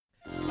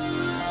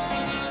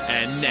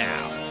And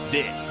now,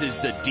 this is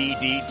the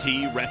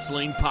DDT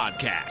Wrestling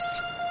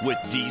Podcast with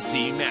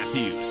DC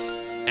Matthews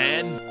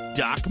and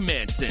Doc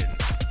Manson.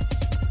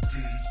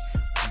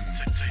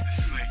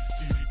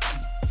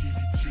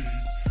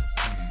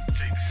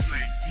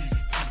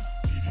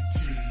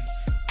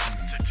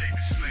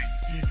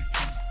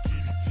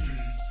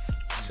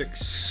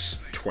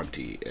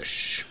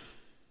 .20-ish.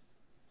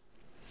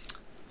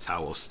 That's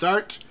how we'll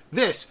start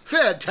this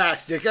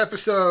fantastic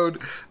episode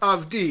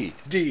of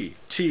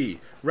DDT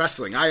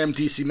Wrestling. I am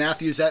DC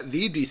Matthews at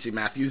the DC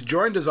Matthews,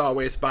 joined as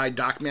always by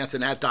Doc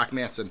Manson at Doc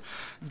Manson.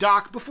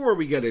 Doc, before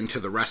we get into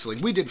the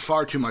wrestling, we did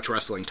far too much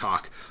wrestling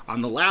talk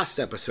on the last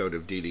episode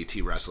of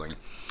DDT Wrestling.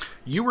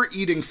 You were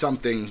eating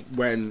something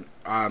when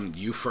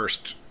you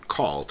first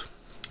called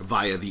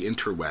via the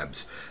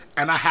interwebs,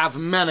 and I have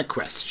many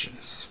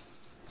questions.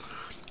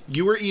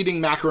 You were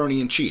eating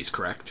macaroni and cheese,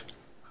 correct?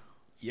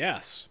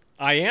 Yes,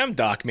 I am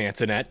Doc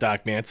Manson at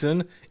Doc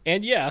Manson,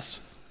 and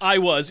yes, I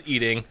was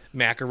eating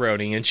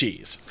macaroni and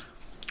cheese.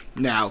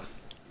 Now,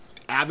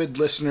 avid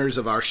listeners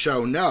of our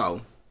show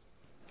know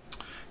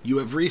you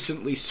have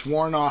recently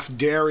sworn off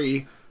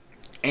dairy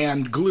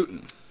and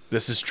gluten.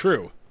 This is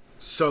true.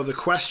 So the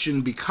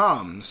question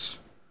becomes,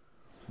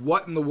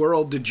 what in the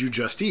world did you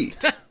just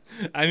eat?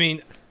 I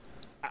mean,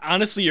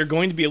 honestly, you're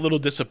going to be a little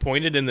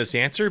disappointed in this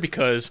answer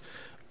because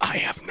I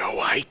have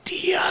no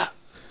idea.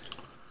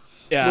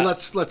 Yeah. Well,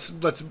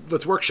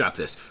 let's workshop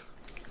this.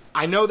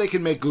 I know they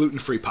can make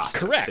gluten-free pasta.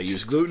 Correct. They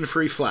use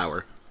gluten-free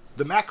flour.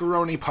 The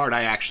macaroni part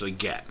I actually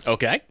get.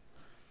 Okay.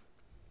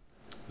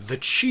 The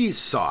cheese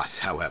sauce,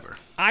 however.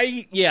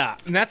 And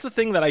that's the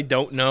thing that I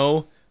don't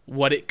know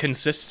what it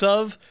consists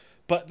of,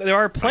 but there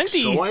are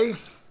plenty. Like soy?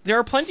 There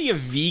are plenty of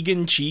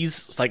vegan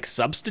cheese like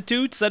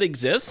substitutes that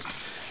exist.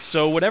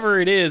 So whatever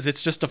it is,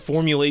 it's just a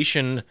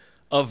formulation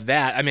of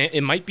that. I mean,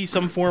 it might be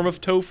some form of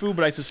tofu,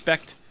 but I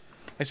suspect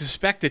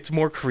it's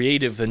more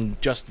creative than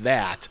just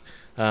that.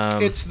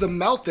 It's the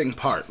melting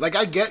part. Like,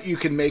 I get you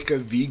can make a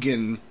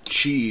vegan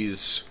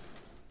cheese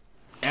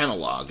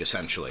analog,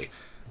 essentially.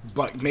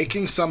 But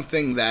making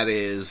something that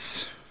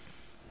is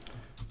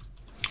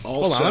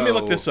also... Hold on, let me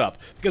look this up.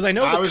 Because I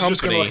know the company... I was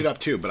just going to look it up,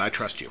 too, but I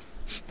trust you.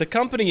 The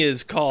company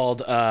is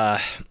called...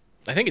 I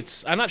think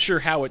it's... I'm not sure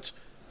how it's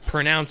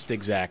pronounced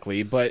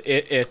exactly, but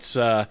it's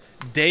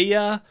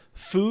Daiya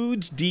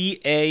Foods,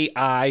 D-A-I-Y-A.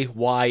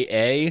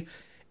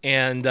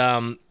 And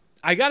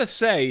I gotta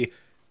say,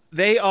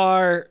 they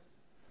are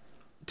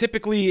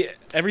typically,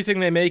 everything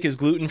they make is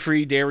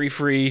gluten-free,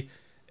 dairy-free,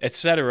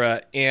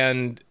 etc.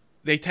 And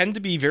they tend to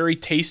be very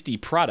tasty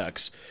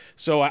products.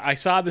 So I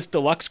saw this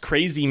Deluxe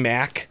Crazy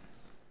Mac,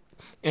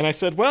 and I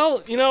said,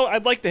 well, you know,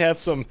 I'd like to have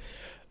some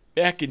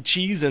mac and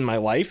cheese in my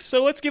life,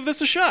 so let's give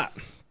this a shot.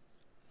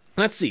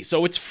 Let's see.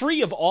 So it's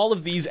free of all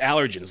of these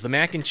allergens, the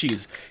mac and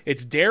cheese.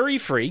 It's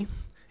dairy-free.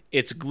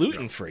 It's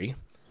gluten-free,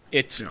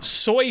 it's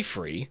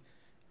soy-free,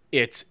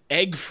 it's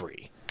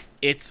egg-free,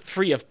 it's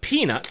free of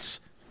peanuts,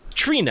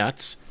 tree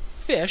nuts,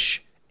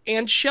 fish,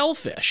 and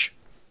shellfish.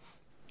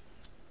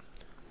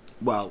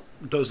 Well,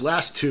 those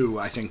last two,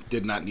 I think,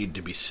 did not need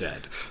to be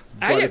said.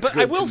 But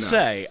I will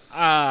say,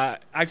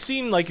 I've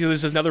seen, like,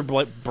 there's another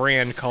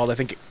brand called, I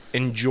think,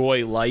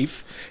 Enjoy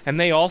Life, and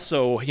they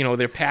also, you know,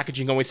 their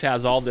packaging always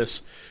has all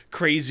this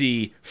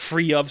crazy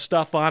free of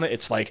stuff on it.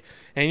 It's like,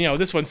 and you know,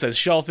 this one says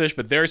shellfish,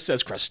 but theirs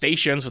says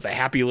crustaceans with a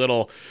happy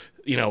little,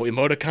 you know,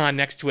 emoticon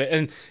next to it.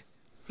 And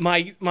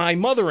my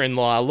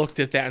mother-in-law looked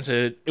at that and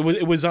said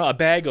it was a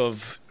bag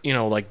of, you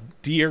know, like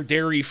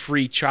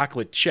dairy-free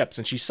chocolate chips,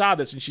 and she saw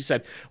this and she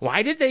said,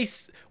 why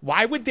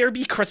would there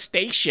be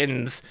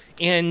crustaceans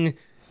in?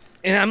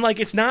 And I'm like,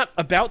 it's not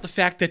about the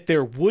fact that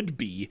there would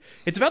be.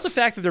 It's about the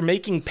fact that they're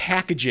making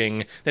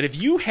packaging that if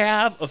you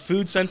have a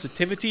food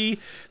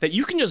sensitivity, that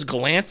you can just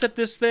glance at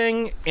this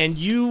thing and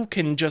you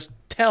can just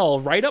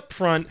tell right up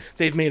front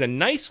they've made a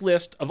nice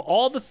list of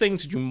all the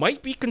things that you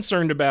might be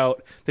concerned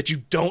about that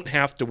you don't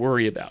have to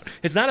worry about.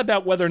 It's not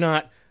about whether or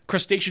not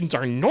crustaceans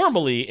are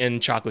normally in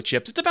chocolate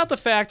chips. It's about the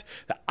fact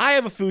that I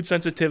have a food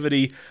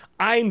sensitivity.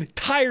 I'm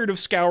tired of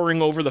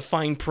scouring over the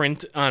fine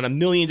print on a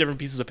million different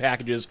pieces of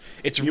packages.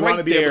 It's you right want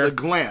to be there, able to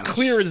glance,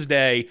 clear as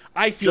day.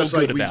 I feel just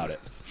good like about it.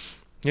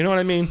 You know what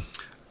I mean?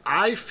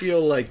 I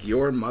feel like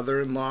your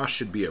mother-in-law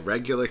should be a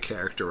regular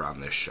character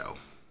on this show.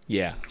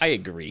 Yeah, I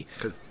agree.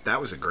 Because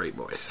that was a great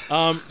voice.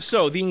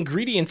 So the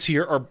ingredients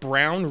here are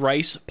brown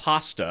rice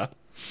pasta,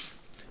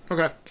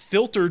 Okay.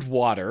 filtered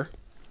water,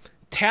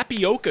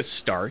 tapioca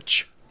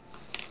starch,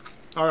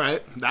 All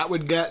right. That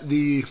would get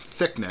the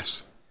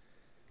thickness.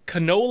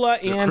 canola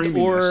and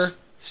creaminess. or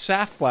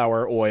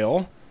safflower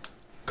oil,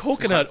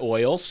 coconut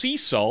oil, sea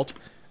salt,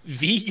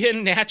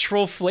 vegan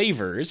natural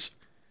flavors,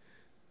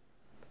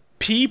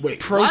 pea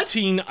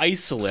protein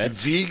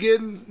isolates.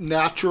 Vegan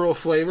natural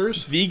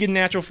flavors? Vegan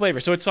natural flavor.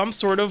 So it's some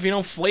sort of, you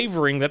know,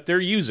 flavoring that they're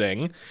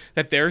using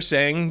that they're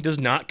saying does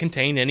not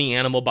contain any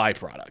animal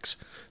byproducts.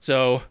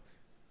 So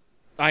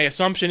my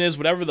assumption is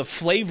whatever the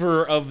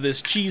flavor of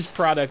this cheese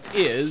product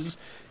is,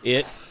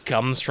 it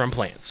comes from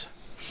plants.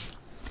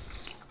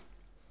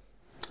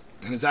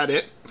 And is that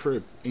it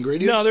for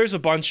ingredients? No, there's a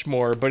bunch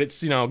more, but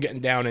it's,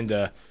 getting down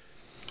into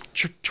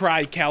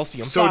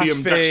tricalcium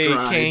Sodium phosphate,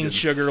 dextride cane and-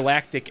 sugar,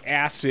 lactic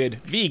acid,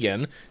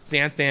 vegan,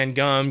 xanthan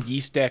gum,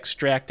 yeast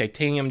extract,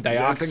 titanium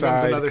dioxide,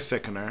 Xanthangum's another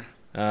thickener.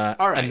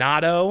 All right.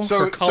 annatto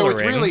So for coloring.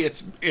 it's really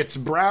it's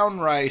brown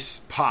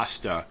rice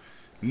pasta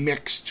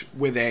mixed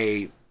with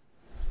a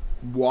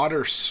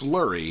water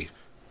slurry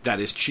that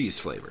is cheese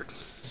flavored.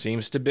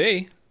 Seems to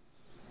be.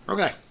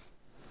 Okay.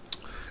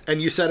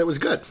 And you said it was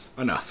good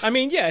enough. I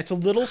mean, yeah, it's a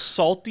little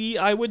salty,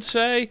 I would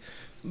say,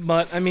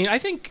 but I mean, I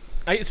think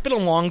it's been a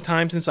long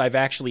time since I've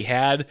actually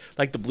had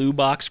like the Blue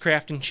Box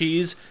Kraft and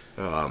cheese.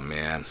 Oh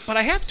man. But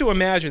I have to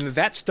imagine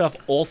that stuff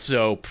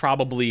also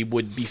probably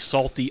would be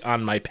salty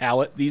on my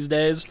palate these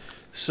days.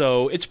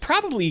 So it's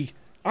probably,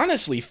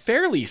 honestly,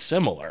 fairly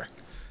similar.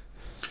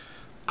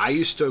 I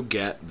used to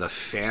get the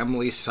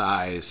family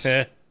size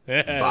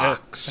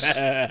box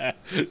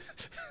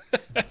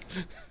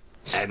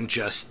and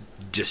just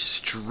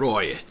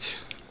destroy it.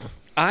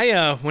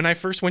 When I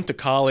first went to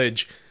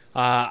college,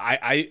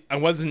 I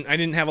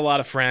didn't have a lot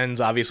of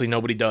friends. Obviously,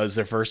 nobody does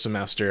their first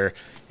semester.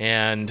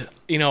 And,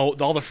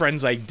 all the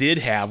friends I did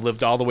have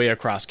lived all the way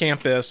across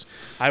campus.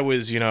 I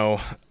was,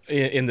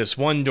 in this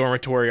one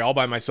dormitory all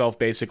by myself,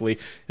 basically.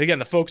 Again,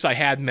 the folks I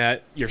had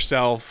met,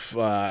 yourself,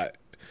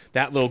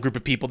 that little group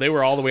of people, they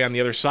were all the way on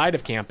the other side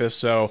of campus.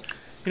 So,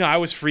 I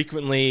was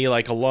frequently,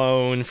 like,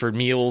 alone for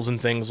meals and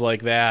things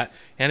like that.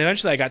 And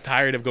eventually I got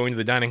tired of going to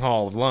the dining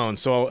hall alone.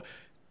 So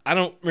I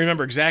don't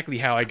remember exactly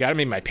how I got it.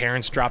 Maybe my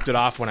parents dropped it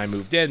off when I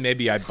moved in.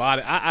 Maybe I bought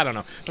it. I don't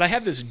know. But I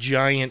had this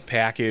giant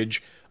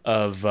package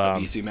of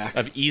Easy Mac?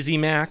 Of Easy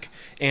Mac,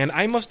 and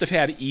I must have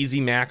had Easy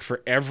Mac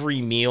for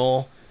every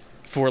meal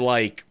for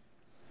like,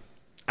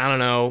 I don't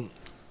know,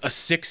 a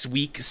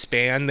 6-week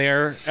span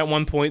there at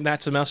one point in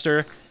that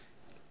semester.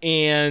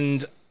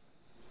 And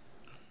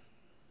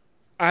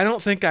I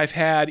don't think I've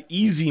had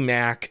Easy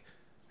Mac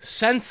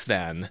since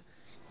then.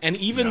 And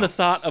even the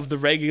thought of the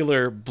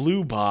regular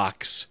Blue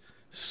Box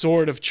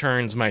sort of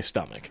churns my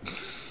stomach.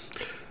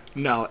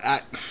 No,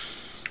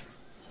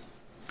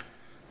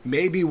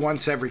 maybe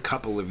once every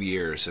couple of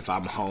years, if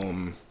I'm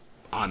home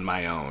on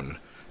my own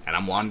and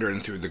I'm wandering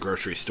through the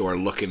grocery store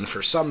looking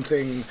for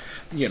something,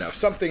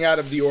 something out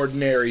of the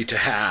ordinary to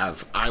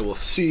have, I will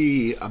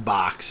see a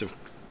box of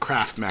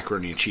Kraft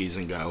macaroni and cheese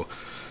and go,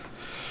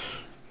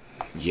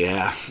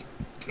 yeah,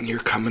 you're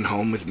coming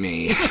home with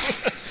me.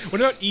 What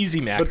about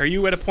Easy Mac? Are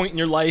you at a point in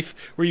your life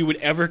where you would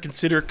ever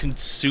consider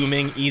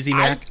consuming Easy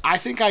Mac? I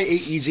think I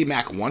ate Easy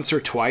Mac once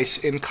or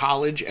twice in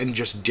college and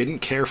just didn't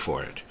care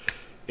for it.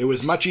 It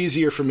was much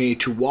easier for me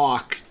to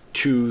walk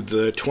to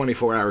the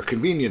 24-hour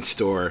convenience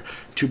store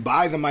to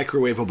buy the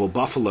microwavable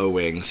buffalo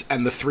wings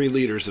and the 3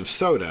 liters of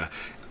soda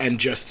and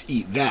just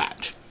eat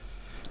that.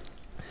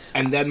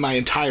 And then my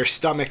entire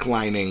stomach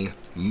lining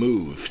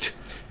moved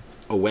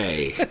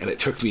away, and it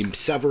took me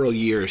several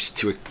years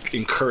to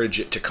encourage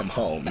it to come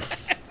home.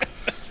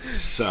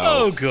 So.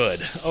 Oh, good.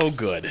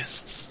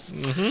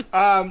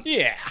 Mm-hmm.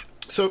 Yeah.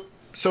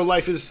 So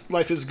life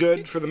is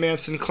good for the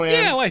Manson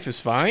clan. Yeah, life is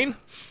fine.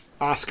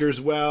 Oscar's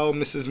well,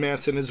 Mrs.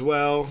 Manson is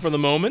well. For the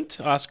moment,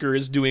 Oscar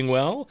is doing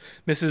well.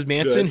 Mrs.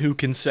 Manson, Good. who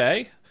can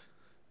say?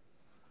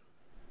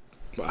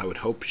 Well, I would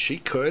hope she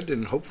could,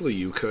 and hopefully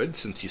you could,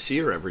 since you see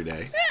her every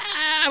day.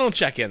 I don't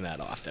check in that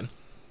often.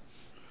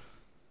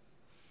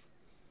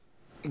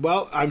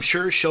 Well, I'm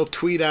sure she'll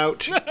tweet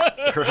out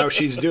how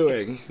she's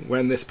doing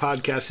when this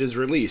podcast is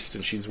released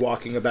and she's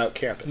walking about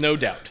campus. No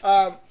doubt.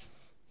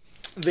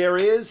 There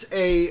is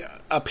a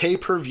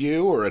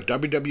pay-per-view or a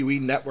WWE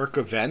Network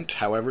event,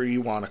 however you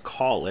want to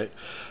call it,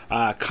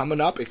 coming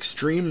up,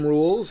 Extreme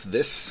Rules,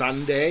 this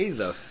Sunday,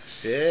 the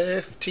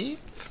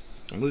 15th?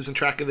 I'm losing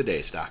track of the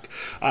days, Doc.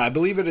 I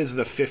believe it is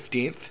the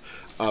 15th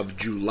of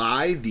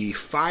July, the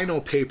final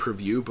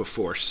pay-per-view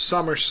before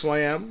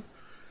SummerSlam.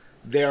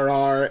 There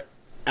are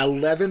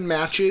 11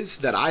 matches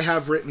that I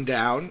have written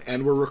down,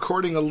 and we're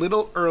recording a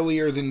little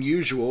earlier than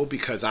usual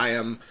because I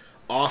am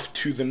off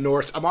to the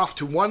north. I'm off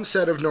to one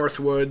set of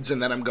Northwoods,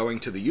 and then I'm going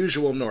to the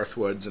usual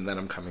Northwoods, and then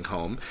I'm coming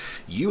home.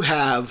 You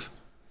have...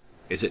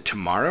 Is it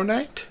tomorrow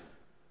night?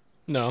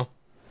 No.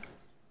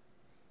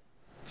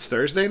 It's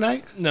Thursday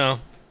night? No.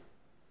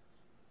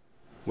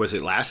 Was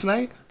it last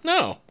night?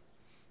 No.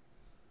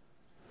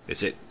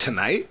 Is it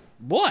tonight?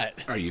 What?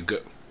 Are you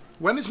good?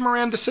 When is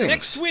Miranda Sings?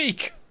 Next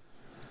week.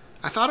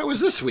 I thought it was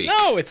this week.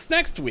 No, it's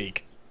next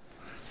week.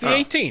 It's the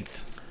 18th.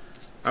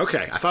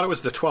 Okay, I thought it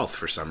was the 12th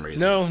for some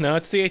reason. No,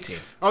 it's the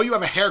 18th. Oh, you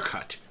have a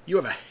haircut.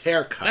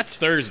 That's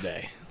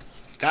Thursday.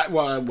 That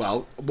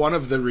well, one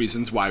of the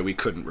reasons why we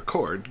couldn't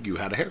record, you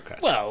had a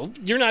haircut. Well,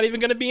 you're not even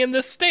going to be in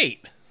this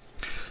state.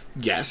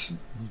 Yes,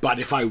 but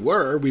if I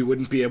were, we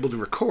wouldn't be able to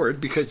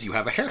record because you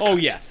have a haircut. Oh,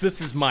 yes,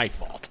 this is my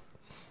fault.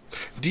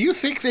 Do you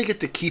think they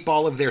get to keep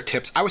all of their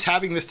tips? I was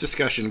having this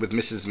discussion with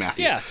Mrs.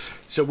 Matthews. Yes.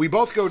 So we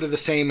both go to the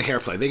same hair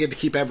play. They get to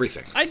keep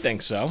everything. I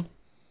think so.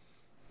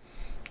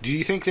 Do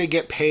you think they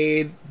get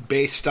paid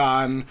based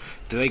on,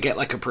 do they get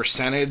like a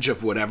percentage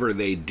of whatever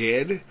they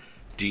did?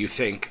 Do you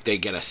think they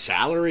get a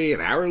salary, an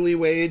hourly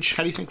wage?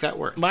 How do you think that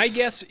works? My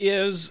guess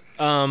is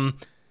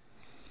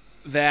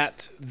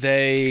that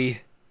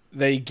they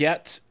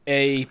get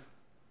a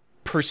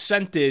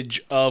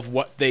percentage of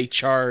what they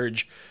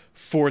charge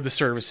for the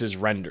services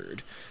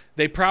rendered.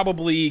 They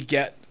probably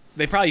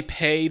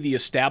pay the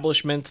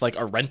establishment like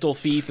a rental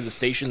fee for the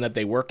station that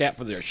they work at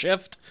for their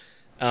shift,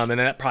 and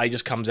that probably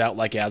just comes out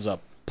like as a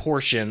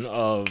portion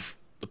of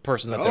the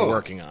person that they're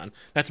working on.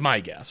 That's my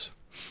guess.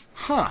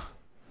 Huh.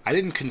 I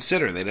didn't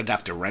consider they'd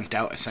have to rent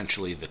out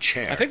essentially the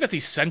chair. I think that's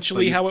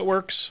essentially how it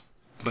works.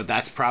 But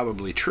that's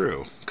probably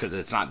true, because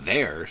it's not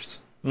theirs.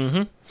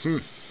 Mm-hmm.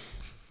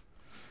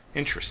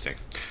 Interesting.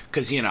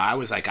 Because, I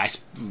was like,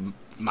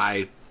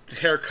 my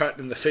haircut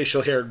and the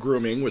facial hair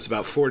grooming was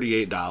about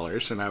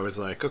 $48, and I was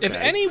like, okay. If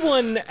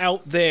anyone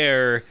out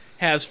there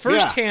has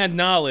firsthand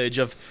knowledge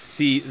of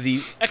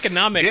the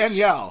economics...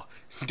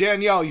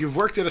 Danielle, you've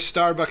worked at a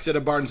Starbucks, at a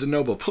Barnes &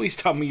 Noble. Please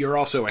tell me you're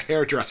also a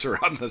hairdresser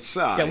on the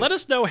side. Yeah, let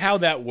us know how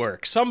that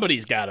works.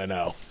 Somebody's got to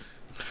know.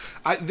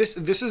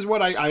 This is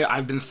what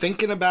I've been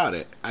thinking about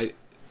it.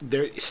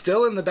 They're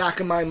still in the back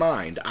of my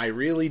mind. I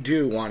really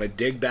do want to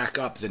dig back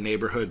up the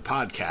Neighborhood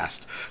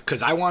podcast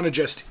because I want to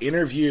just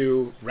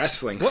interview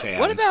wrestling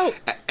fans.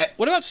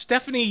 What about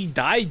Stephanie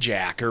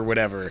Dijak or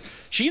whatever?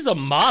 She's a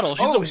model.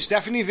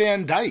 Stephanie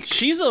Van Dyke.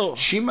 She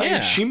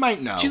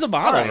might know. She's a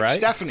model, right?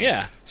 Stephanie.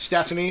 Yeah.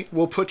 Stephanie,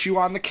 we'll put you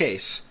on the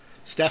case.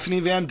 Stephanie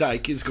Van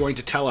Dyke is going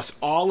to tell us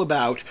all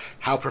about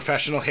how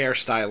professional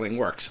hairstyling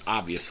works,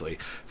 obviously,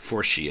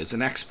 for she is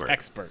an expert.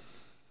 Expert.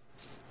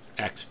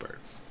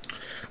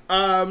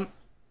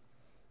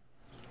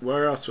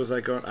 Where else was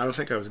I going? I don't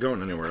think I was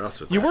going anywhere else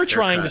with that. You were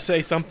trying to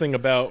say something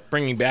about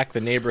bringing back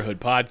the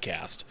Neighborhood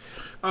podcast.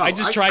 I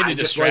just tried to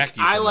distract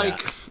you from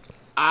that.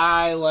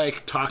 I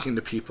like talking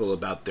to people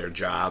about their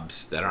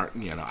jobs that aren't,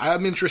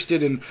 I'm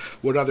interested in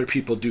what other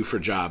people do for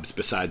jobs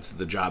besides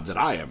the job that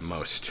I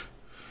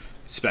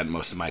spend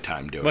most of my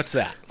time doing. What's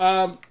that?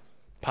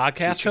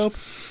 Podcast Hope?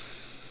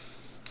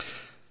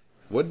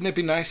 Wouldn't it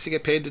be nice to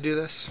get paid to do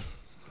this?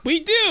 We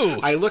do.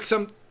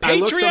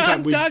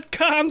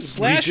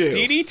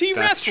 Patreon.com/DDT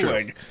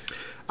Wrestling.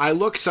 I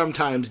look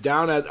sometimes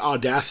down at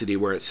Audacity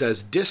where it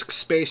says disk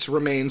space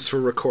remains for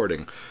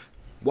recording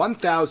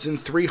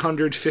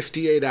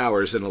 1,358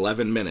 hours and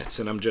 11 minutes.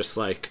 And I'm just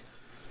like,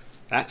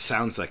 that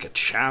sounds like a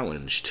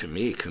challenge to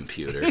me,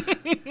 computer.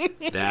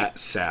 That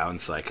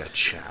sounds like a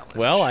challenge.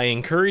 Well, I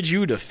encourage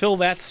you to fill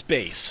that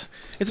space.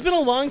 It's been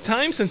a long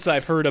time since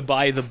I've heard a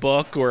Buy the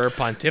Book or a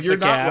Pontificast. You're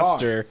not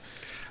wrong.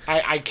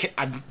 I'm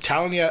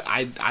telling you,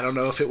 I don't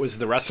know if it was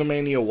the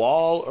WrestleMania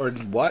wall or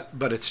what,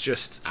 but it's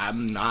just,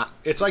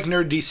 it's like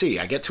Nerd DC.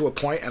 I get to a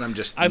point and I'm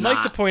just I'd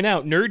like to point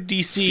out, Nerd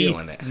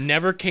DC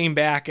never came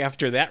back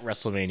after that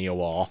WrestleMania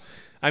wall.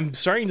 I'm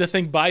starting to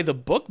think Buy the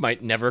Book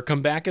might never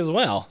come back as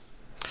well.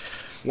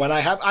 When I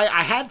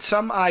had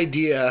some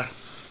idea,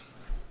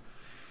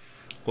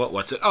 what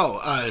was it?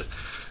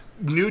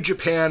 New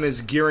Japan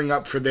is gearing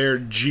up for their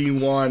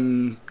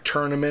G1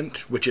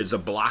 tournament, which is a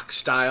block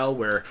style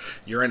where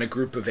you're in a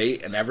group of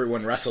 8 and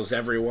everyone wrestles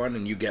everyone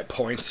and you get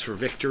points for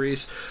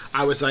victories.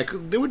 I was like,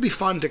 it would be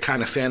fun to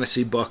kind of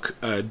fantasy book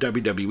a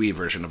WWE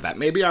version of that.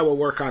 Maybe I will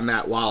work on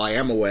that while I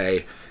am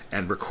away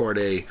and record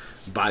a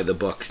Buy the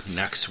Book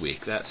next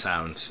week. That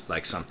sounds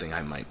like something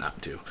I might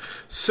not do.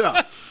 So,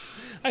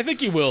 I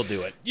think you will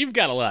do it. You've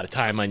got a lot of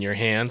time on your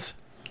hands.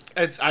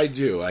 I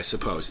do, I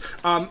suppose.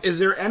 Is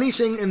there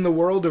anything in the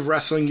world of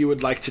wrestling you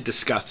would like to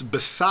discuss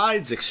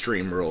besides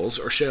Extreme Rules,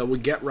 or shall we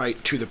get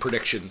right to the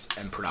predictions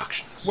and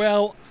productions?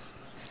 Well,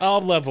 I'll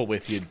level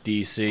with you,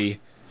 DC.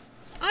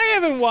 I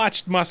haven't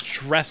watched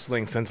much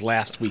wrestling since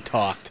last we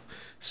talked.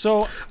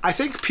 So I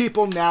think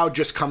people now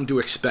just come to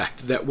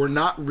expect that we're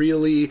not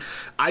really...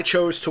 I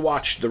chose to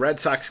watch the Red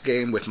Sox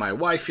game with my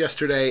wife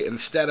yesterday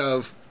instead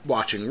of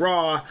watching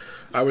Raw.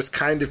 I was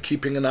kind of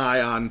keeping an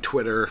eye on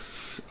Twitter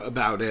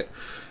about it.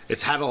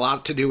 It's had a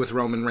lot to do with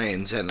Roman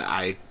Reigns, and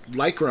I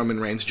like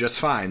Roman Reigns just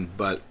fine,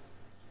 but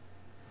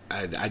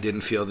I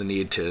didn't feel the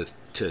need to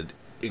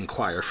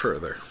inquire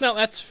further. No,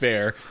 that's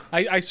fair.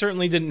 I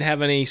certainly didn't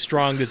have any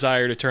strong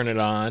desire to turn it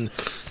on.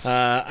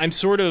 I'm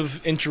sort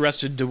of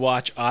interested to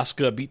watch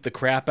Asuka beat the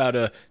crap out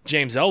of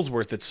James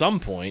Ellsworth at some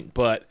point,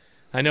 but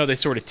I know they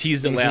sort of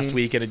teased it last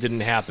week and it didn't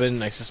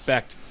happen. I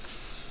suspect...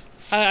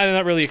 I'm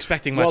not really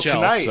expecting much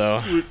tonight,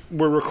 else. So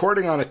we're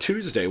recording on a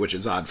Tuesday, which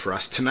is odd for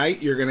us.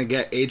 Tonight, you're going to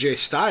get AJ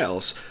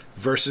Styles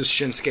versus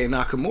Shinsuke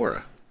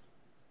Nakamura.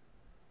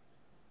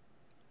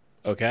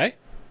 Okay.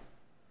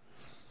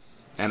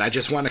 And I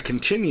just want to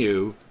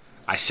continue.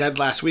 I said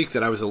last week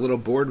that I was a little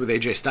bored with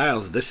AJ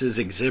Styles. This is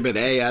Exhibit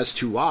A as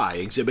to why.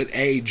 Exhibit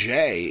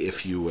AJ,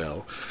 if you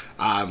will.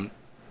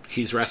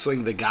 He's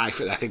wrestling the guy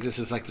for, I think this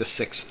is like the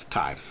 6th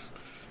time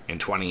in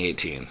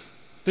 2018.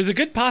 There's a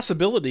good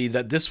possibility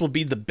that this will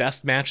be the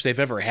best match they've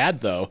ever had,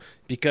 though,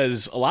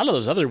 because a lot of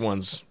those other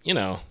ones,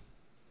 You're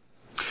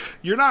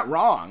not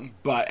wrong,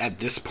 but at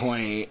this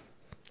point,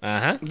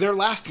 their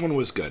last one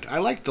was good. I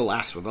liked the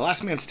last one. The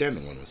Last Man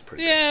Standing one was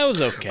pretty good. Yeah, it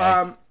was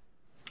okay.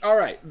 All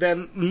right,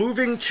 then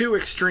moving to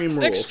Extreme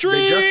Rules.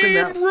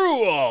 Extreme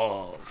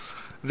Rules.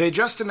 They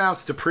just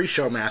announced a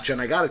pre-show match,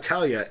 and I got to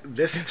tell you,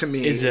 this to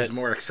me is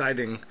more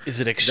exciting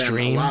Is it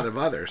extreme? than a lot of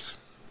others.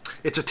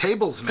 It's a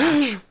tables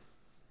match.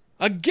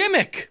 A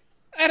gimmick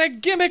at a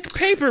gimmick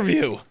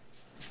pay-per-view.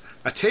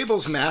 A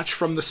tables match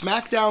from the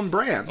SmackDown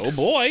brand. Oh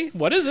boy,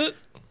 what is it?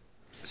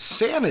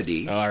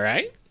 Sanity All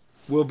right.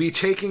 will be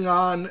taking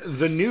on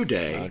the New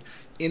Day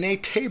in a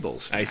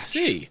tables match. I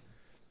see.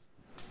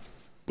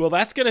 Well,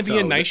 that's going to be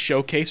a nice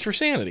showcase for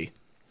Sanity.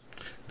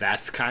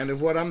 That's kind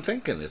of what I'm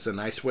thinking. It's a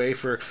nice way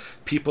for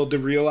people to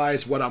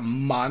realize what a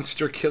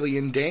monster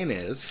Killian Dane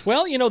is.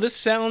 Well, this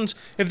sounds...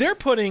 If they're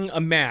putting a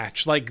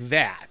match like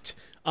that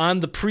on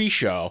the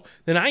pre-show,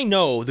 then I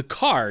know the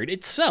card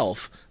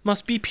itself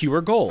must be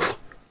pure gold.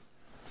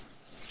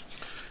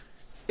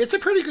 It's a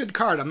pretty good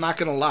card, I'm not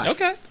going to lie.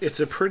 Okay. It's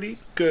a pretty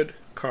good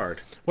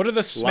card. What are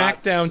the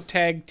SmackDown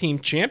Tag Team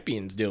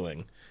Champions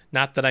doing?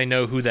 Not that I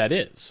know who that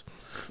is.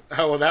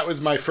 Oh, well, that was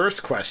my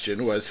first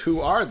question, was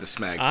who are the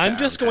SmackDown I'm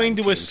just going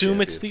to assume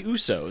champions? it's the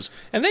Usos.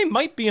 And they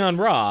might be on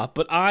Raw,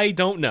 but I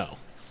don't know.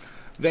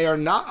 They are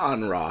not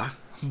on Raw,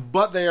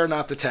 but they are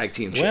not the tag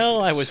team champions.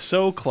 Well, I was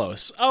so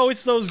close. Oh,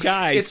 it's those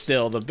guys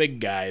still, the big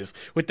guys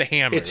with the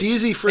hammers. It's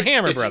easy for... the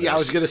Hammer Brothers. Yeah, I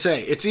was going to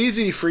say, it's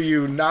easy for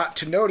you not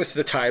to notice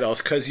the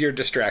titles because you're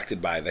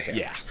distracted by the hammers.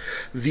 Yeah.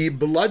 The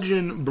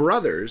Bludgeon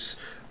Brothers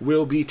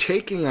will be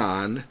taking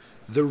on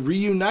the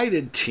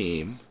reunited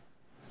team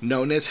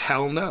known as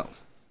Hell No.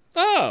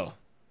 Oh.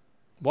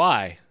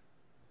 Why?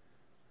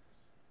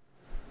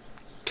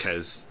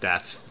 Because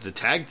that's the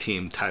tag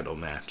team title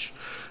match.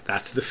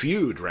 That's the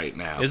feud right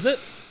now. Is it?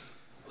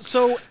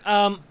 So,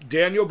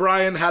 Daniel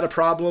Bryan had a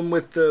problem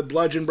with the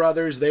Bludgeon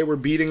Brothers. They were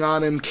beating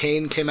on him.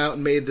 Kane came out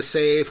and made the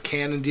save.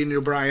 Kane and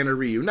Daniel Bryan are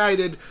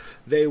reunited.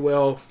 They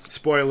will,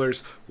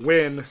 spoilers,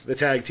 win the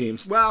tag team.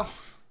 Well,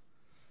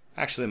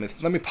 actually,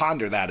 let me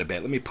ponder that a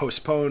bit. Let me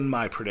postpone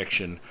my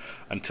prediction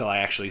until I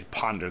actually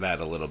ponder that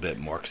a little bit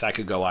more, because I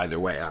could go either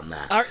way on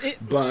that. Are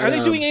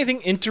they doing anything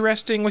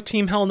interesting with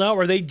Team Hell No?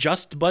 Are they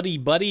just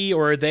buddy-buddy,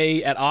 or are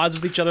they at odds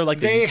with each other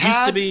like they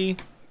used to be?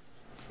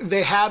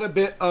 They had a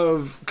bit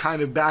of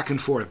kind of back and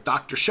forth.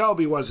 Dr.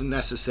 Shelby wasn't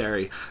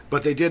necessary,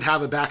 but they did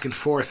have a back and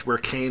forth where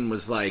Kane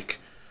was like,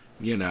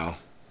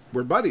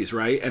 we're buddies,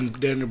 right? And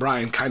Daniel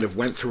Bryan kind of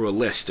went through a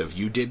list of,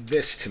 you did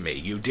this to me,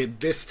 you did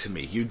this to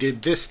me, you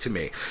did this to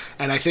me.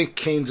 And I think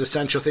Kane's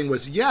essential thing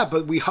was, yeah,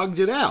 but we hugged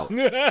it out.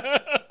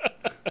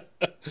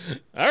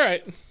 All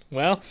right.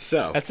 Well,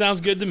 that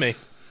sounds good to me.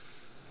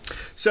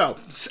 So,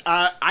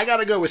 I got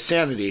to go with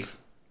Sanity.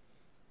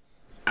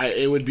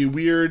 It would be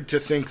weird to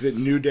think that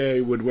New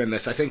Day would win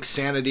this. I think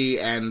Sanity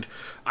and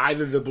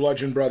either the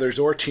Bludgeon Brothers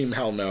or Team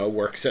Hell No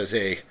works as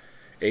a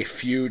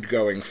feud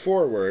going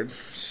forward.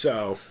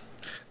 So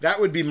that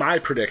would be my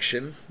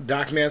prediction.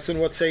 Doc Manson,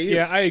 what say you?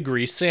 Yeah, I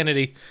agree.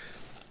 Sanity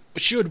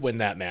should win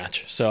that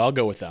match, so I'll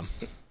go with them.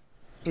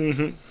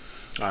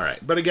 Mm-hmm. All right.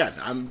 But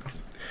again,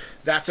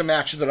 that's a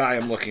match that I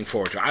am looking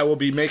forward to. I will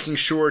be making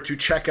sure to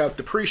check out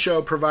the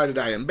pre-show, provided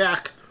I am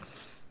back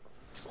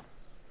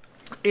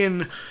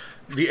in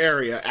the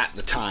area at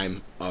the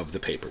time of the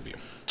pay-per-view.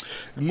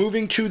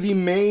 Moving to the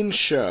main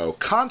show,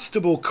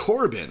 Constable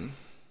Corbin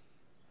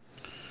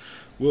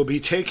will be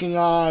taking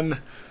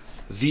on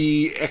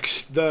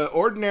the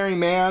ordinary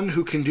man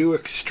who can do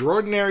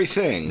extraordinary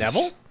things.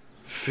 Neville?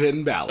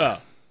 Finn Balor. Oh.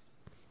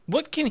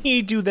 What can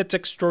he do that's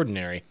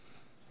extraordinary?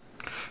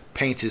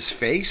 Paint his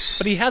face.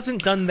 But he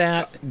hasn't done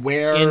that.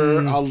 Wear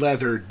a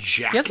leather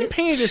jacket. He hasn't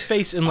painted his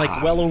face in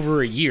well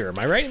over a year. Am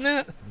I right in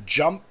that?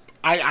 Jump.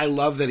 I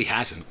love that he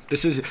hasn't.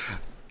 This is,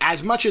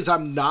 as much as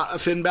I'm not a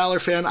Finn Balor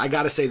fan, I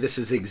gotta say this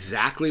is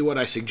exactly what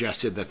I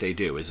suggested that they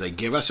do, is they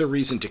give us a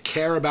reason to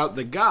care about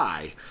the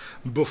guy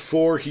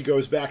before he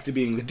goes back to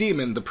being the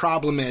demon. The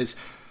problem is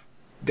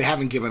they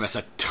haven't given us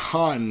a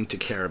ton to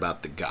care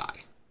about the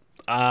guy.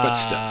 But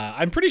still.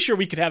 I'm pretty sure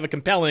we could have a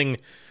compelling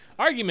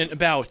argument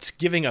about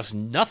giving us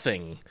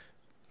nothing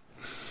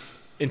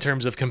in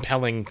terms of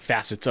compelling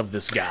facets of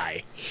this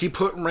guy. He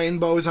put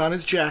rainbows on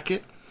his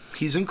jacket.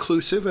 He's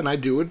inclusive, and I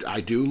do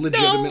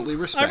legitimately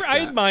respect that.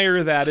 I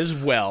admire that as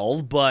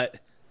well, but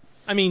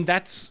I mean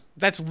that's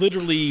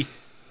literally,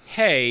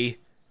 hey,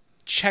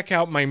 check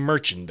out my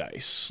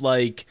merchandise.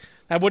 Like,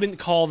 I wouldn't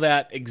call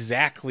that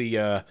exactly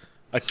a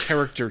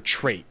character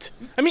trait.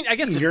 I mean, I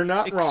guess you're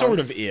not wrong. It sort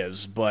of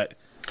is, but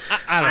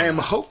I don't know.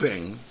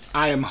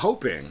 I am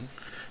hoping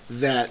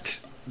that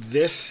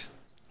this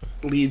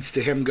leads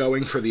to him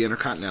going for the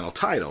Intercontinental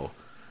title.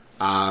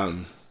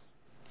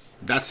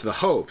 That's the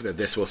hope, that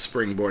this will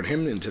springboard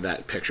him into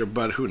that picture,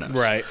 but who knows?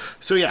 Right.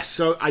 So, yes,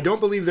 so I don't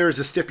believe there is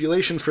a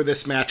stipulation for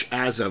this match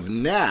as of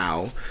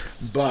now,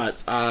 but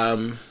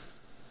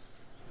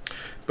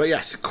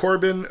yes,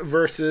 Corbin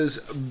versus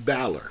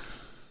Balor.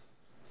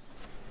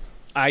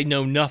 I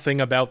know nothing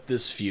about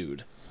this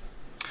feud.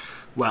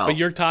 Well, but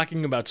you're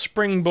talking about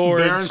springboards.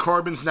 Baron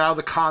Corbin's now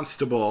the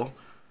Constable.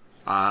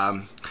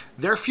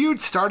 Their feud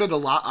started a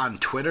lot on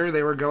Twitter.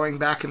 They were going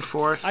back and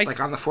forth.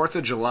 Like on the 4th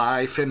of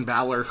July, Finn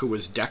Balor, who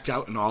was decked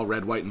out in all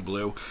red, white, and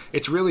blue.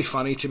 It's really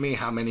funny to me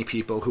how many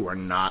people who are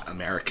not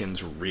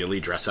Americans really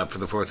dress up for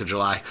the 4th of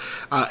July.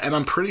 And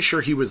I'm pretty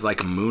sure he was,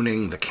 like,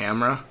 mooning the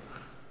camera.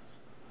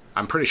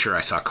 I'm pretty sure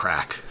I saw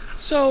crack.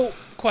 So,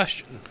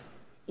 question.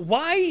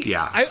 Why?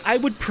 Yeah. I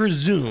would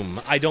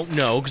presume, I don't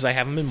know because I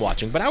haven't been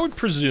watching, but I would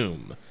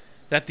presume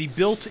that the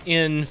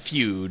built-in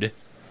feud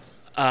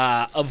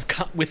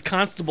with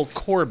Constable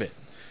Corbin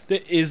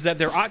is that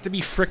there ought to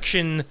be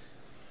friction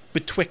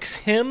betwixt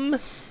him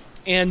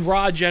and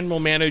Raw General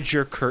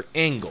Manager Kurt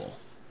Angle.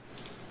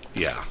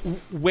 Yeah.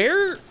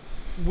 Where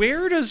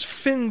does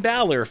Finn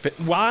Balor fit?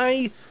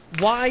 Why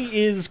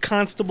is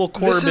Constable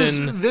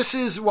Corbin... This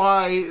is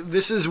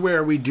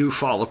where we do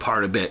fall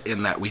apart a bit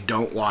in that we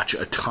don't watch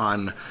a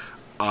ton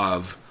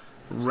of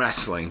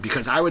wrestling,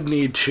 because I would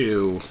need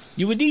to...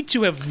 You would need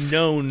to have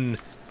known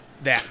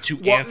that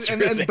to answer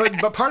that.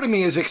 But part of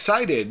me is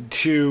excited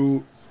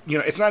to...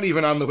 it's not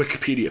even on the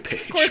Wikipedia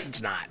page. Of course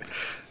it's not.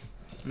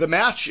 The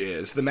match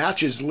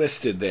is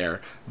listed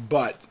there,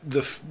 but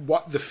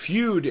what the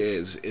feud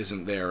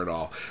isn't there at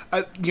all.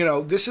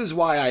 This is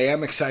why I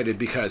am excited,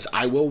 because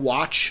I will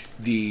watch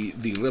the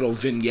little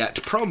vignette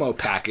promo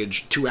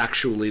package to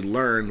actually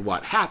learn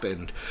what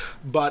happened.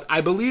 But I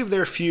believe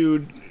their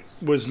feud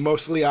was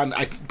mostly on...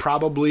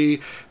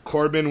 probably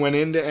Corbin went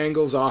into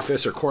Angle's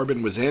office, or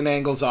Corbin was in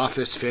Angle's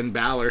office. Finn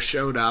Balor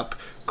showed up.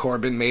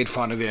 Corbin made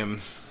fun of him.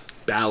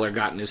 Balor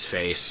got in his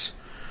face.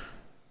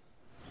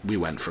 We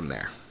went from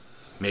there.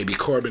 Maybe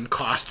Corbin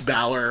cost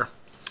Balor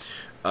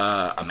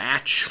a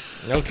match.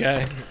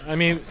 Okay. I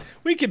mean,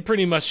 we could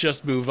pretty much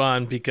just move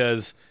on,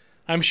 because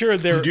I'm sure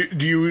there...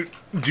 Do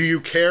you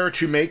care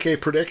to make a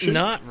prediction?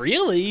 Not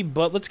really,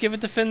 but let's give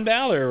it to Finn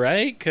Balor,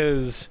 right?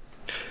 Because...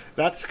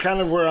 That's kind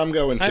of where I'm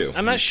going to.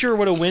 I'm not sure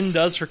what a win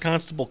does for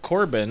Constable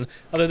Corbin,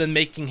 other than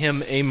making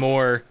him a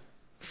more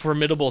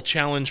formidable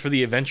challenge for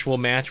the eventual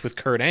match with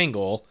Kurt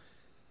Angle,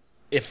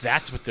 if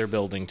that's what they're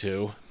building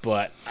to.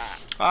 But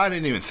I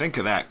didn't even think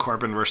of that.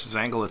 Corbin versus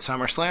Angle at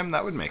SummerSlam?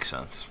 That would make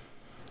sense.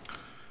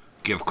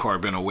 Give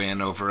Corbin a win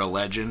over a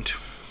legend.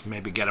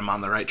 Maybe get him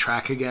on the right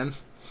track again.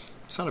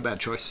 It's not a bad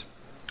choice.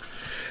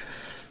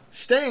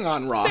 Staying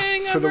on Raw,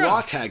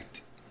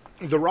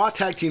 the Raw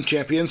Tag Team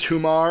Champions,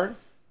 whom are...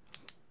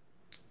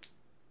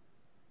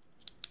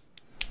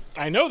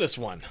 I know this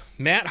one.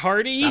 Matt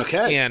Hardy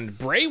and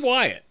Bray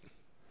Wyatt.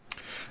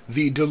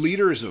 The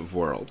Deleters of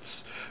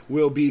Worlds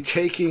will be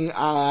taking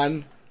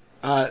on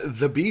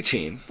the B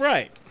Team.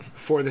 Right.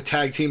 For the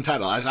tag team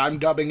title. As I'm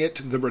dubbing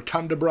it, the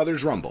Rotunda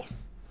Brothers Rumble.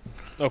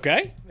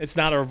 Okay. It's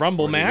not a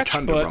Rumble match,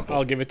 but Rumble.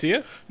 I'll give it to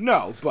you.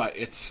 No, but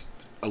it's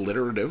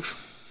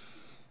alliterative.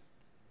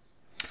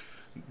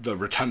 The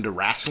Rotunda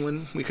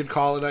Wrestling, we could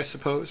call it, I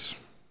suppose.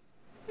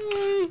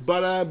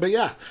 But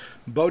yeah,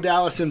 Bo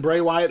Dallas and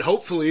Bray Wyatt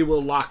hopefully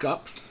will lock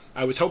up.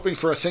 I was hoping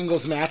for a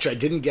singles match. I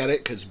didn't get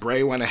it because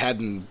Bray went ahead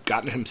and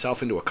gotten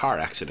himself into a car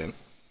accident.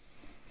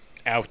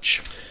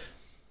 Ouch.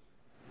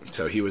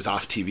 So he was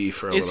off TV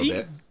for a little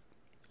bit.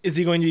 Is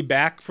he going to be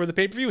back for the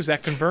pay-per-view? Is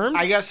that confirmed?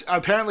 I guess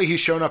apparently he's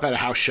shown up at a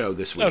house show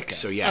this week. Okay.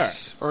 So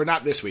yes. Right. Or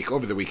not this week,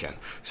 over the weekend.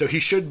 So he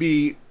should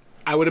be...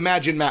 I would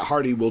imagine Matt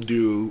Hardy will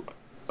do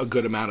a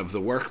good amount of the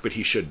work, but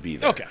he should be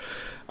there.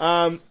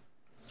 Okay.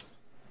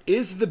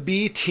 Is the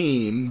B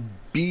Team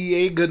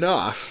big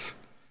enough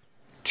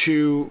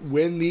to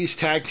win these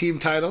tag team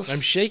titles?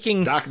 I'm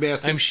shaking. Doc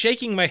Manson. I'm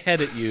shaking my head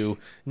at you,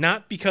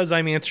 not because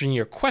I'm answering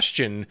your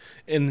question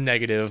in the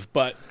negative,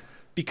 but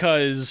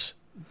because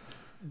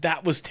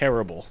that was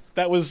terrible.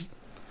 That was.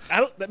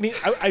 I don't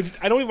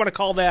even want to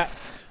call that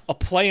a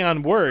play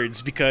on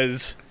words,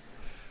 because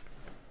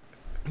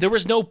there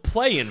was no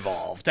play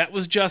involved. That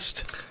was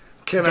just.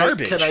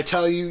 Garbage. Can I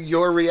tell you,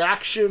 your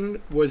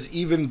reaction was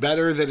even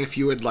better than if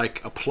you had,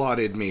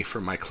 applauded me for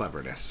my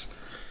cleverness.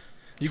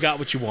 You got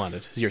what you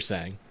wanted, you're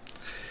saying.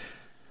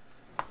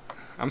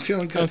 I'm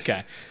feeling good.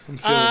 Okay. I'm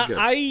feeling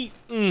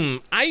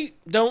good. I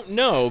don't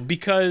know,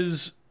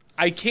 because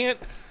I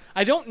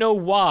don't know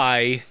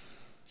why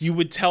you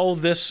would tell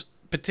this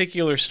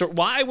particular story.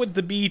 Why would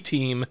the B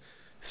Team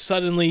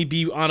suddenly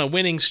be on a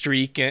winning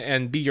streak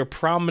and be your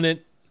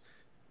prominent,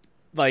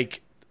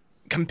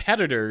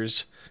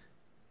 competitors,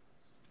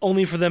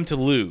 only for them to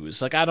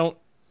lose? I don't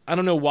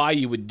know why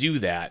you would do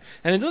that.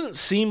 And it doesn't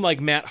seem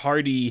like Matt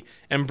Hardy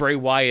and Bray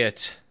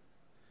Wyatt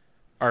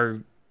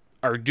are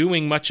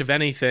doing much of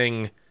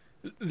anything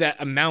that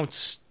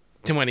amounts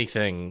to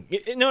anything.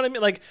 You know what I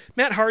mean?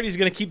 Matt Hardy's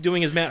going to keep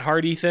doing his Matt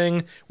Hardy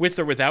thing with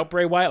or without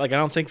Bray Wyatt. I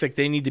don't think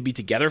they need to be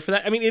together for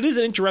that. I mean, it is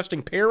an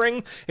interesting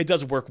pairing. It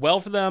does work well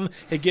for them.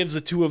 It gives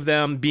the two of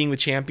them being the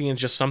champions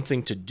just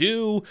something to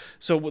do.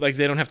 So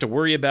they don't have to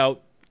worry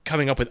about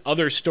coming up with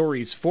other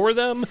stories for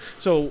them.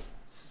 So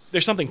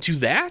there's something to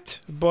that,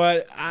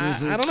 but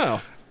I don't know.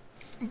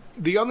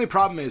 The only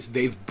problem is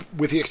they've,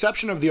 with the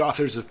exception of the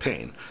Authors of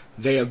Pain,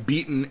 they have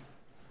beaten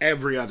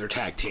every other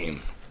tag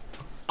team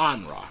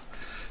on Raw.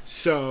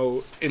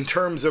 So, in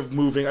terms of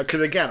moving, because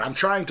again, I'm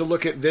trying to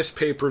look at this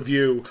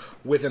pay-per-view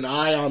with an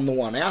eye on the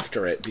one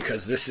after it,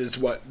 because this is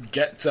what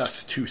gets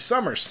us to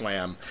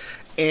SummerSlam.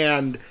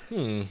 And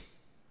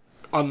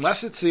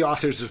unless it's the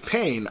Authors of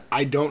Pain,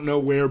 I don't know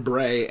where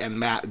Bray and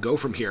Matt go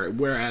from here.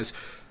 Whereas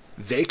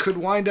they could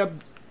wind up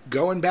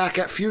going back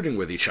at feuding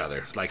with each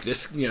other. Like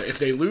this, if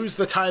they lose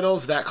the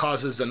titles, that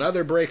causes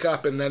another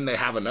breakup, and then they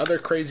have another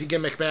crazy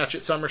gimmick match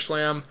at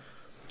SummerSlam.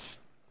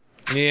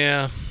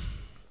 Yeah.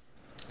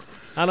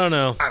 I don't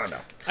know.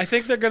 I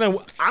think they're going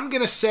to... I'm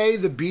going to say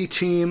the B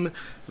team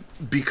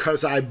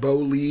because I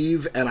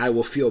believe, and I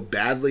will feel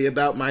badly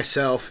about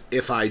myself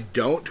if I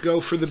don't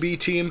go for the B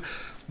team.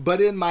 But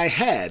in my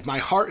head, my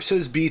heart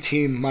says B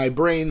team, my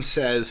brain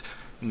says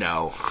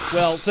no.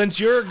 Well, since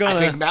you're going to... I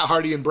think Matt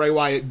Hardy and Bray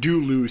Wyatt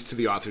do lose to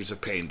the Authors of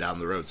Pain down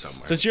the road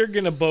somewhere. Since you're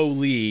going to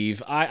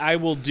believe, I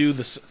will do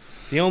this.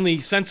 The only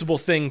sensible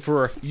thing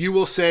for... You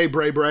will say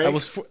Bray.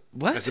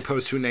 What? As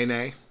opposed to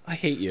Nay. I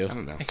hate you. I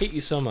don't know. I hate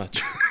you so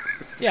much.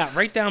 Yeah,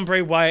 write down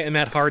Bray Wyatt and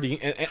Matt Hardy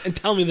and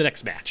tell me the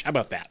next match. How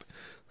about that?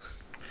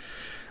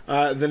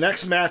 The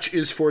next match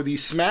is for the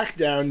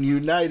SmackDown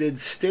United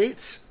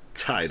States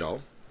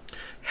title,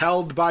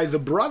 held by the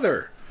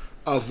brother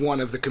of one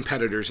of the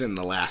competitors in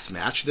the last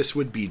match. This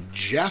would be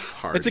Jeff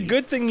Hardy. It's a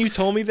good thing you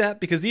told me that,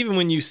 because even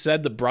when you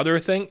said the brother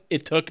thing,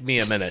 it took me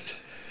a minute.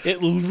 It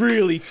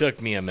really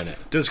took me a minute.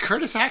 Does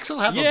Curtis Axel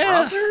have a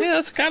brother? Yeah,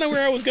 that's kind of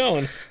where I was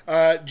going.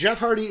 Jeff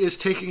Hardy is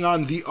taking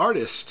on the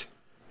artist,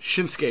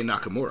 Shinsuke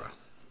Nakamura.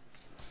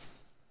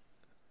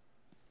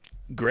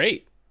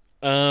 Great.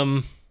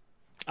 I'm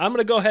going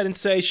to go ahead and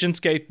say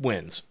Shinsuke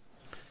wins.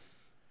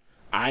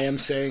 I am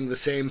saying the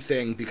same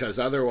thing, because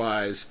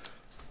otherwise,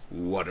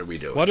 what are we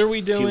doing? What are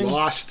we doing?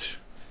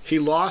 He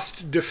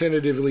lost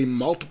definitively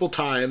multiple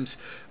times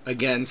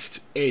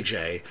against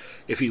AJ.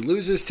 If he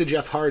loses to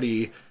Jeff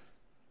Hardy,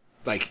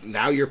 like,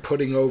 now you're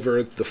putting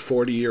over the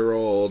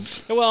 40-year-old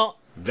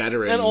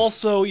veteran. And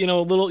also,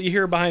 you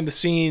hear behind the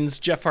scenes,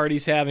 Jeff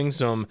Hardy's having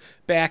some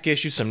back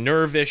issues, some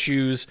nerve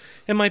issues.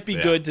 It might be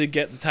good to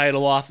get the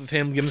title off of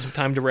him, give him some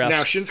time to rest.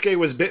 Now, Shinsuke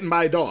was bitten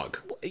by a dog.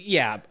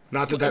 Yeah.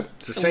 Not that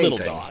that's the same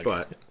thing, dog.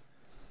 But... It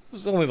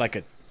was only like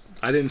a...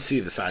 I didn't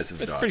see the size of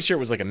the dog. I'm pretty sure it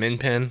was like a Min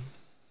Pin.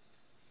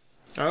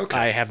 Okay.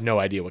 I have no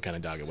idea what kind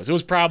of dog it was. It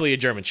was probably a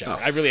German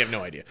Shepherd. I really have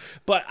no idea.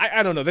 But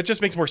I don't know. That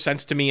just makes more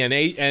sense to me. And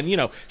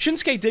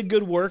Shinsuke did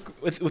good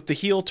work with the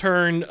heel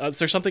turn.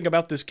 There's something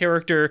about this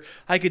character.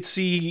 I could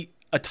see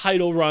a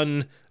title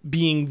run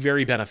being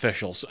very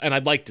beneficial, and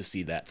I'd like to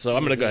see that. So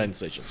I'm going to go ahead and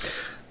say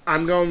Shinsuke.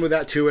 I'm going with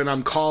that too, and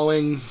I'm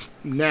calling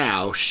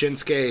now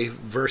Shinsuke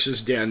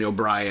versus Daniel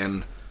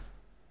Bryan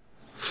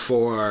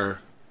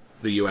for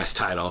the U.S.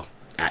 title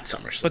at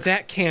SummerSlam. But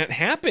that can't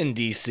happen,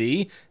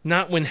 DC.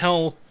 Not when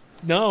Hell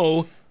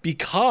No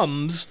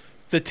becomes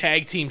the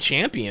tag team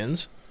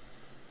champions.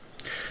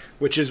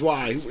 Which is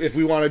why, if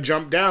we want to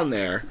jump down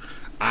there,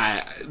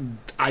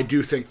 I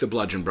do think the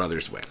Bludgeon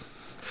Brothers win.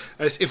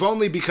 If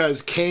only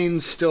because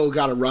Kane's still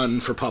got to run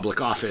for public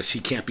office.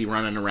 He can't be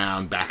running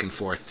around back and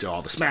forth to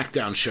all the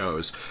SmackDown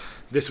shows.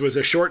 This was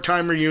a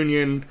short-time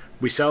reunion.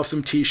 We sell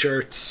some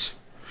T-shirts.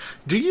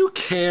 Do you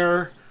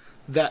care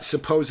that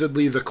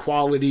supposedly the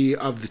quality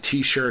of the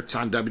T-shirts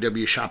on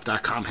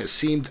WWEshop.com has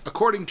seemed,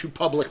 according to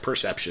public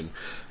perception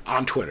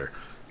on Twitter,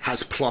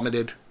 has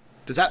plummeted?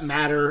 Does that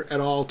matter at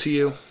all to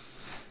you?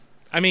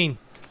 I mean,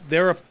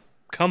 they're a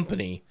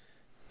company,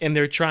 and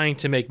they're trying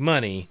to make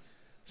money,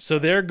 so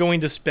they're going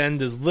to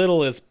spend as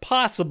little as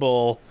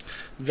possible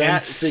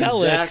and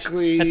sell it at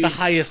the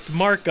highest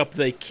markup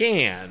they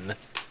can.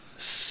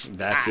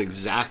 That's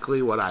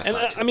exactly what I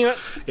thought. I mean,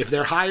 if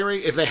they're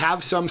hiring, if they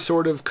have some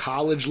sort of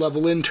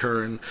college-level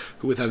intern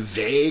who, with a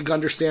vague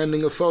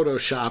understanding of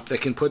Photoshop,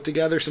 that can put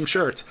together some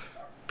shirts,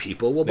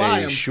 people will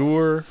buy them. They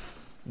sure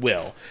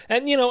will.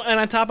 And and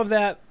on top of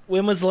that,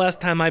 when was the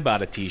last time I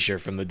bought a T-shirt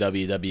from the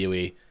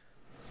WWE?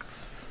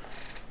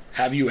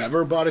 Have you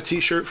ever bought a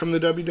T-shirt from the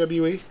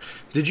WWE?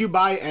 Did you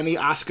buy any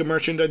Asuka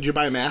merchandise? Did you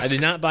buy a mask? I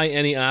did not buy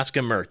any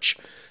Asuka merch.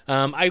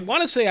 I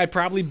want to say I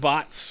probably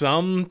bought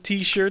some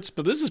T-shirts,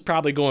 but this is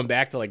probably going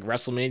back to like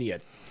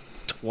WrestleMania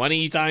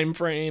 20 time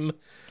frame.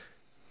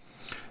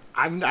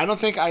 I don't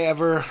think I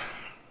ever...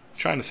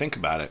 Trying to think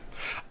about it.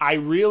 I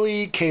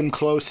really came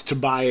close to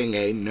buying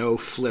a No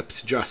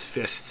Flips, Just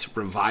Fists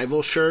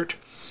revival shirt.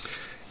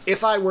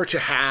 If I were to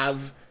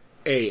have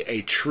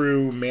a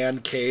true man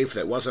cave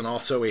that wasn't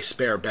also a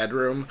spare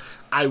bedroom,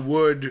 I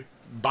would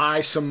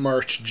buy some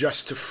merch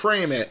just to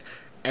frame it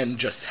and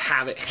just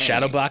have it hanging.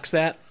 Shadow box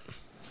that?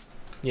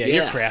 Yeah,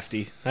 you're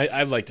crafty.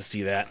 I'd like to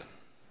see that.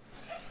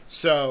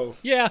 So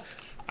yeah,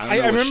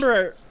 I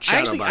remember.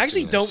 I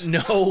actually don't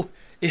know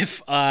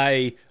if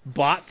I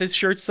bought the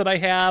shirts that I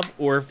have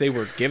or if they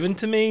were given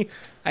to me.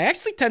 I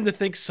actually tend to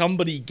think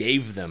somebody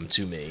gave them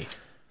to me.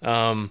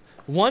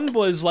 One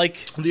was like...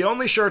 The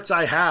only shirts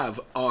I have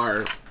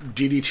are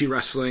DDT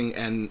Wrestling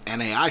and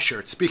NAI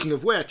shirts. Speaking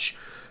of which,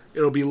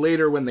 it'll be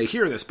later when they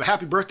hear this, but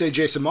happy birthday,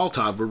 Jason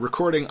Maltov. We're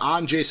recording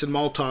on Jason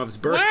Maltov's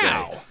birthday.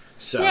 Wow.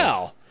 So,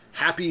 well,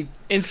 happy.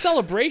 In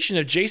celebration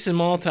of Jason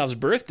Molotov's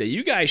birthday,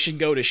 you guys should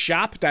go to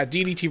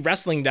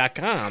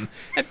shop.ddtwrestling.com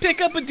and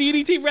pick up a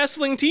DDT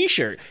Wrestling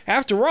t-shirt.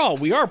 After all,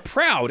 we are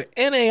proud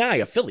NAI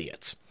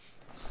affiliates.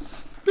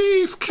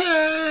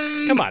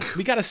 Beefcake! Come on,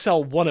 we gotta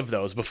sell one of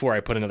those before I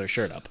put another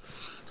shirt up.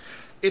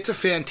 It's a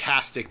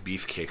fantastic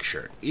Beefcake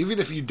shirt. Even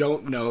if you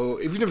don't know,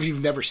 even if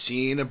you've never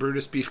seen a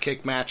Brutus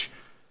Beefcake match,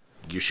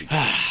 you should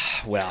go.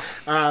 Well.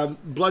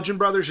 Bludgeon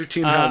Brothers or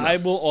Team Hell No? I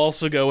will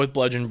also go with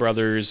Bludgeon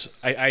Brothers.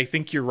 I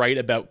think you're right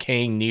about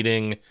Kane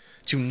needing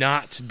to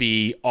not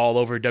be all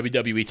over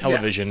WWE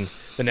television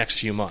the next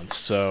few months.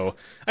 So,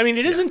 I mean,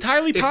 it is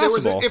entirely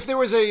possible. If there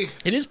was a...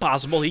 It is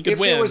possible he could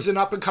win. If there was an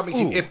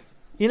up-and-coming team...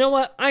 You know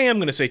what? I am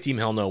going to say Team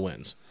Hell No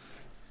wins.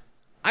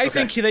 I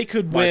think they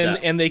could win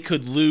and they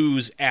could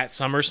lose at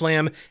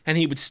SummerSlam, and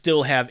he would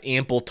still have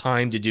ample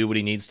time to do what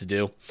he needs to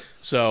do.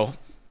 So...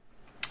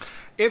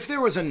 If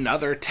there was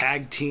another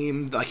tag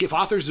team, like if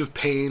Authors of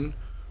Pain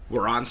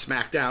were on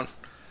SmackDown,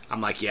 I'm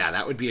like, yeah,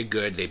 that would be a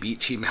good. They beat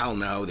Team Hell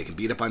No. They can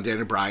beat up on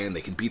Daniel Bryan.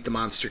 They can beat the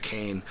Monster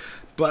Kane.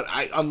 But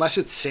unless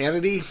it's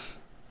Sanity,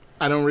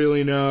 I don't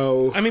really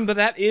know. I mean, but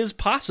that is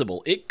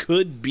possible. It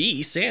could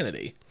be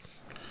Sanity.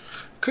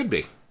 Could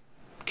be.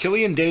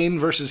 Killian Dane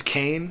versus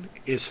Kane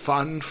is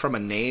fun from a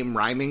name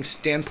rhyming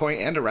standpoint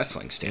and a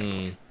wrestling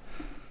standpoint.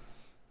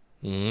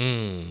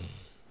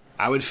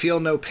 I would feel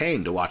no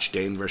pain to watch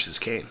Dane versus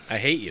Kane. I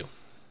hate you.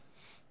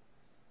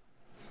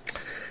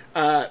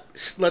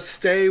 Let's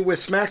stay with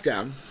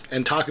SmackDown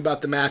and talk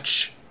about the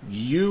match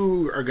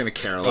you are going to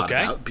care a lot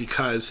about,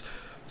 because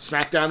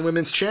SmackDown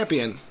Women's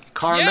Champion,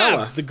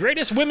 Carmella, the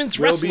greatest women's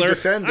wrestler on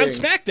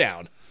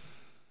SmackDown.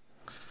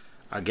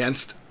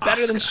 Against Asuka.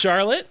 Better than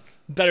Charlotte,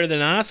 better than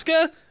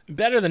Asuka,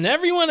 better than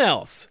everyone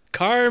else.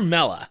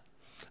 Carmella.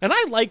 And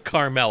I like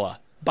Carmella.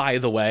 By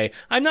the way,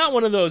 I'm not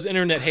one of those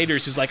internet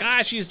haters who's like,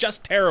 she's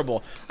just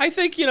terrible. I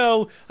think,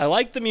 I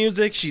like the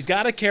music. She's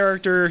got a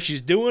character. She's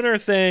doing her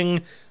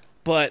thing.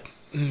 But,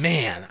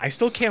 man, I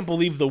still can't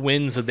believe the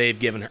wins that they've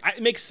given her.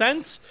 It makes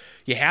sense.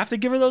 You have to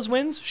give her those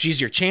wins.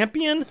 She's your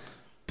champion.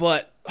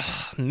 But,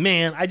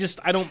 man, I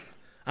don't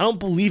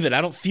believe it. I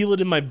don't feel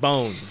it in my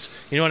bones.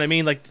 You know what I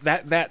mean? Like,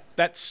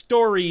 that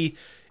story,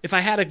 if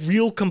I had a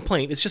real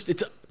complaint, this is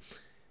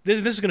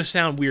going to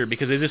sound weird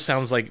because it just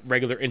sounds like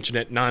regular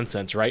internet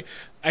nonsense, right?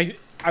 I'm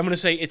going to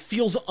say it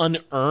feels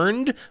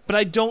unearned, but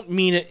I don't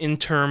mean it in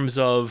terms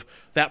of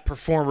that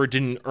performer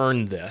didn't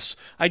earn this.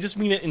 I just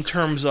mean it in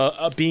terms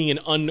of being an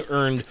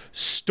unearned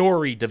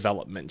story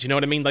development. You know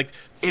what I mean? Like,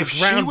 if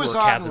the groundwork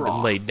hasn't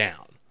been laid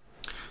down.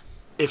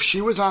 If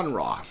she was on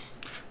Raw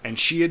and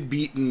she had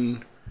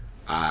beaten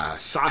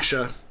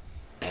Sasha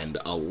and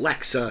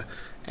Alexa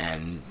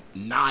and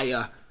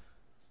Nia,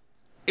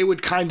 it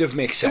would kind of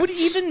make sense. It would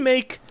even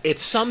make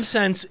some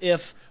sense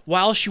if,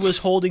 while she was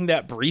holding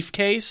that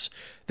briefcase,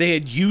 they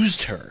had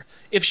used her.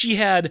 If she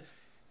had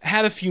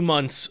a few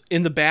months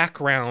in the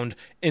background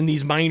in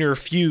these minor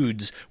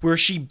feuds where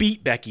she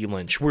beat Becky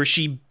Lynch, where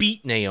she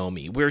beat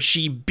Naomi, where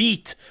she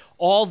beat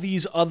all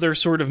these other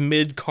sort of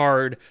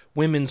mid-card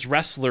women's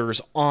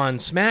wrestlers on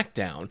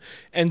SmackDown,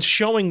 and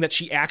showing that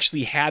she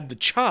actually had the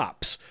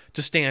chops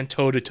to stand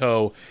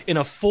toe-to-toe in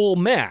a full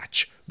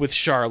match with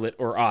Charlotte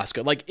or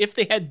Asuka. Like, if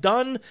they had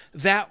done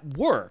that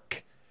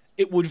work,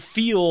 it would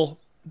feel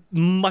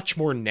much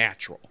more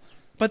natural.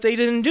 But they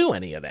didn't do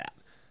any of that.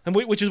 And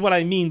which is what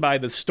I mean by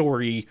the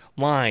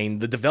storyline,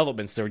 the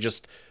developments there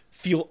just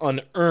feel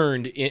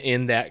unearned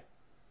in that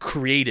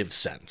creative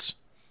sense.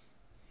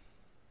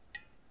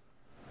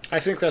 I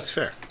think that's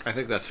fair.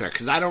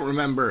 Because I don't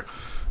remember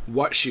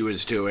what she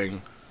was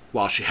doing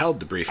while she held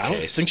the briefcase. I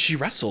don't think she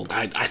wrestled.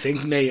 I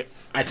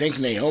think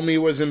Naomi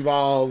was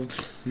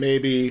involved,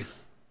 maybe,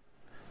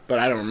 but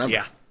I don't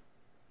remember.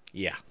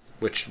 Yeah.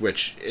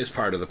 Which is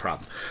part of the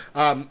problem.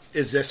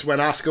 Is this when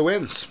Asuka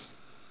wins?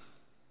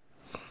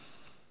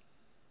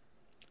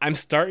 I'm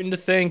starting to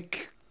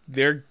think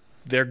they're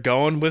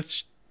going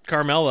with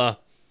Carmella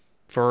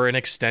for an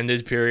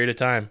extended period of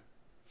time.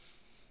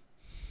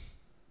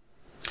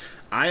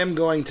 I am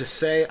going to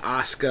say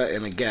Asuka,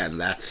 and again,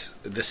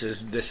 this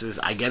is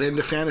I get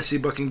into fantasy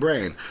booking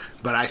brain,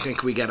 but I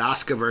think we get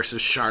Asuka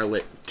versus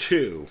Charlotte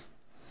 2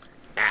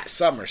 at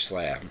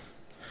SummerSlam.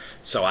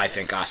 So I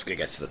think Asuka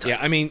gets the title. Yeah,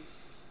 I mean,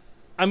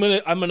 I'm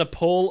gonna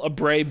pull a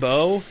Bray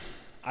bow.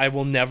 I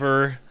will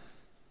never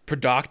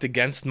predict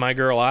against my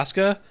girl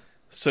Asuka.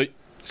 So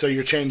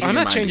you're changing. I'm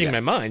your not mind changing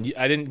again. my mind.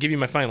 I didn't give you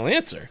my final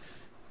answer.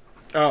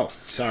 Oh,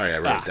 sorry, I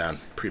wrote it down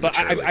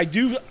prematurely. But I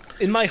do,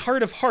 in my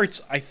heart of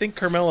hearts, I think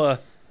Carmella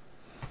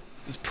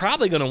is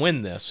probably going to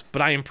win this,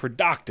 but I am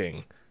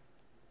predicting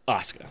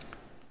Asuka.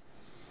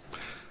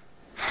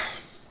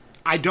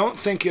 I don't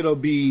think it'll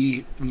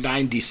be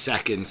 90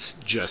 seconds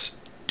just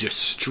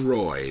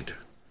destroyed.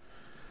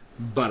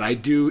 But I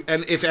do,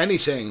 and if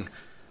anything,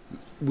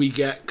 we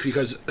get,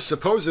 because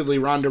supposedly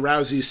Ronda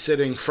Rousey's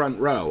sitting front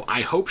row.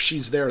 I hope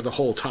she's there the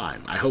whole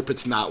time. I hope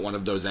it's not one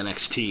of those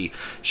NXT,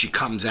 she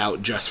comes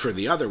out just for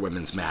the other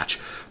women's match.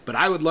 But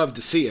I would love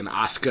to see an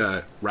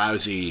Asuka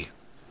Rousey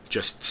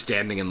just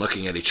standing and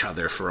looking at each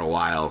other for a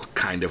while,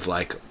 kind of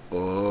like,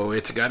 oh,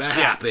 it's gonna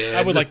happen. Yeah,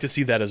 I would like to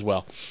see that as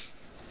well.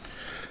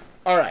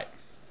 All right.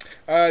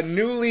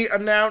 Newly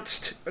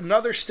announced,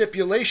 another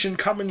stipulation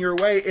coming your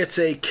way. It's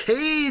a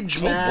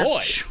cage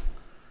match. Boy.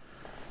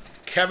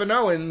 Kevin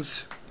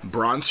Owens,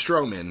 Braun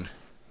Strowman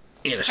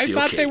in a steel cage. I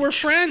thought they were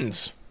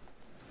friends.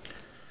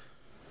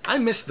 I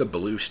miss the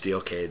blue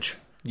steel cage.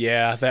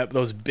 Yeah,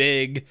 those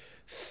big,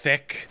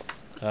 thick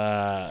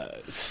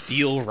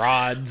steel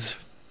rods.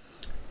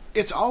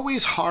 It's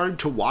always hard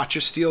to watch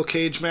a steel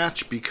cage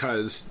match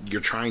because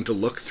you're trying to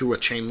look through a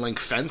chain link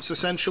fence,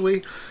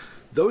 essentially.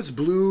 Those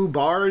blue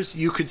bars,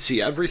 you could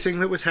see everything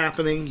that was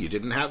happening. You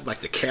didn't have,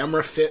 the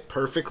camera fit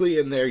perfectly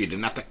in there. You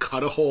didn't have to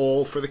cut a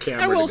hole for the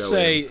camera to go in. I will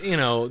say,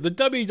 the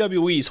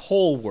WWE's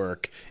hole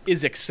work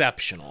is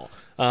exceptional.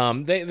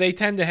 They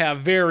tend to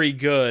have very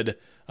good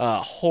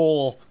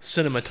whole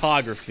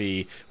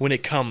cinematography when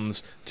it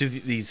comes to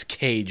these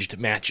caged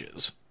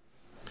matches.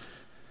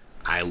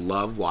 I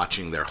love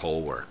watching their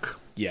whole work.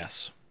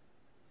 Yes.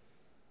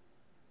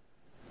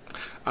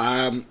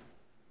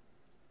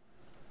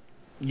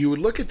 You would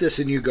look at this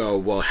and you go,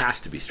 well, it has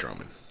to be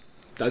Strowman.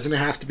 Doesn't it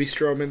have to be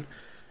Strowman?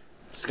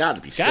 It's got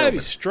to be Strowman. Got to be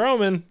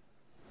Strowman.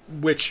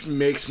 Which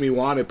makes me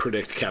want to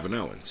predict Kevin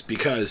Owens,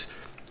 because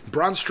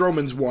Braun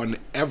Strowman's won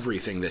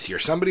everything this year.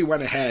 Somebody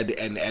went ahead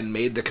and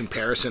made the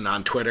comparison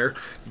on Twitter.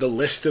 The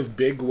list of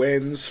big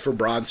wins for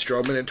Braun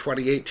Strowman in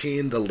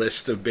 2018, the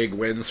list of big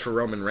wins for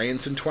Roman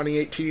Reigns in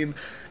 2018,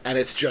 and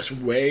it's just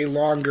way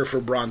longer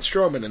for Braun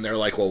Strowman. And they're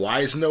like, well,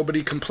 why is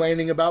nobody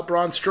complaining about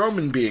Braun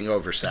Strowman being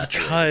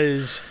oversaturated?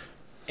 Because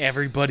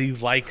everybody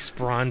likes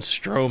Braun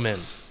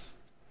Strowman.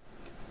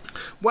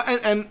 Well,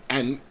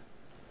 and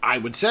I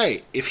would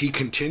say, if he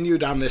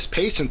continued on this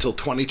pace until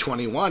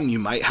 2021, you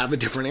might have a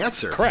different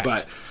answer. Correct.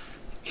 But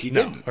he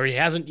didn't. Or he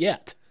hasn't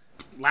yet.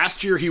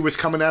 Last year, he was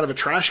coming out of a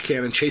trash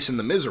can and chasing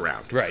The Miz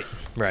around.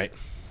 Right.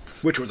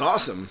 Which was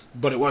awesome,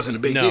 but it wasn't a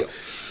big deal.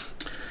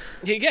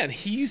 Again,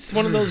 he's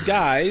one of those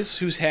guys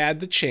who's had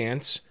the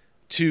chance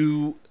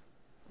to...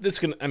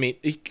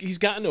 he's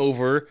gotten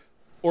over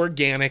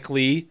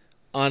organically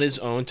on his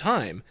own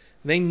time.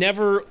 They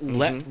never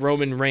let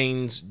Roman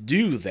Reigns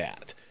do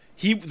that.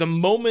 The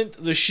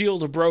moment the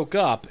Shield broke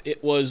up,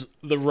 it was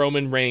the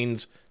Roman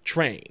Reigns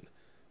train.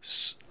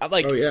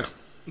 Oh, yeah.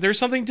 There's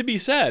something to be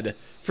said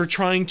for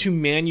trying to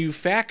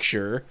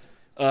manufacture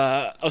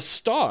a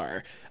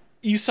star.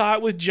 You saw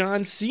it with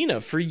John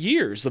Cena for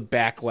years, the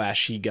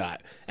backlash he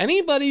got.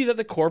 Anybody that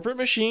the corporate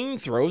machine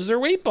throws their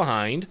weight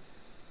behind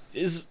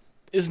is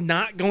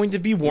not going to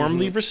be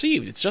warmly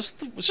received. It's just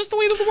the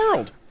way of the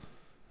world.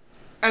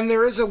 And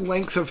there is a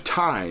length of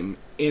time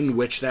in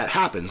which that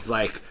happens.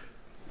 Like,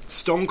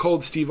 Stone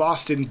Cold Steve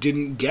Austin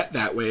didn't get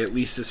that way, at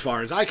least as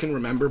far as I can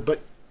remember,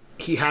 but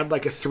he had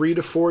like a 3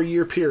 to 4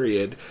 year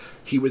period.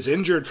 He was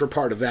injured for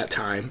part of that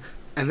time,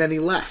 and then he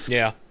left.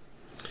 Yeah.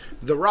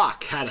 The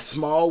Rock had a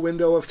small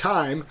window of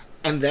time,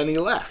 and then he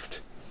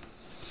left.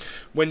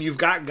 When you've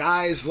got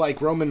guys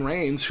like Roman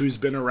Reigns, who's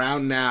been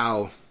around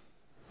now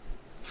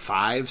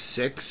 5,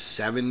 6,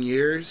 7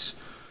 years,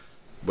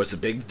 was a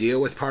big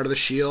deal with part of the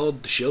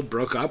Shield. The Shield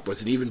broke up,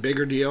 was an even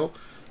bigger deal.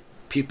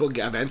 People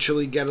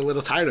eventually get a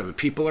little tired of it.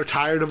 People are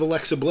tired of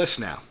Alexa Bliss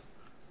now,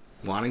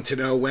 wanting to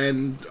know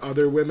when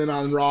other women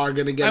on Raw are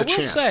going to get a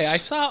chance. I will say, I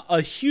saw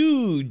a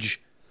huge,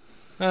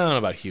 I don't know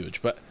about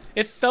huge, but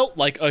it felt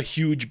like a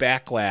huge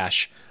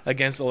backlash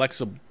against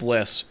Alexa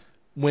Bliss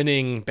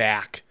winning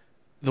back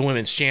the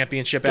Women's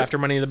Championship after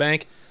Money in the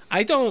Bank.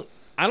 I don't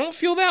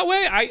feel that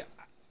way.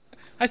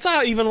 I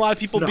saw even a lot of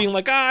people being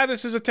like,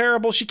 this is a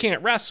terrible, she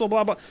can't wrestle,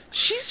 blah, blah.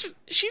 She's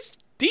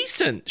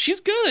decent. She's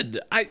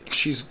good.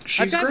 She's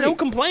I've got great. no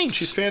complaints.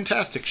 She's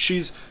fantastic.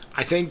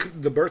 I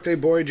think the birthday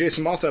boy,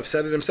 Jason Maltoff,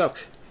 said it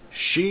himself.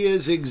 She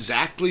is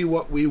exactly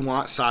what we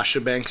want Sasha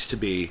Banks to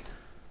be,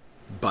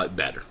 but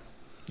better.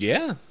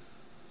 Yeah.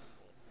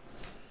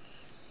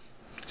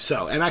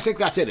 So, and I think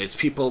that's it. Is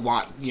people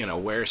want,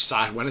 where's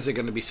Sasha? When is it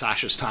going to be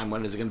Sasha's time?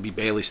 When is it going to be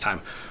Bayley's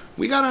time?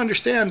 We got to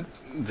understand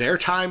their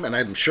time, and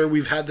I'm sure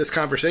we've had this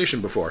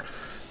conversation before.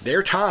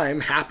 Their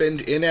time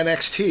happened in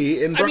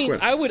NXT in Brooklyn.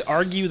 I would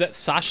argue that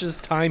Sasha's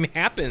time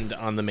happened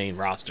on the main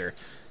roster.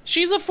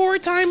 She's a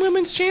 4-time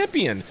women's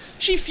champion.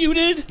 She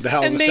feuded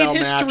and made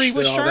history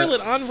with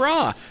Charlotte on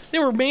Raw. They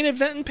were main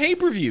event and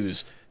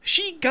pay-per-views.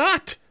 She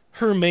got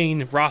her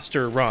main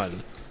roster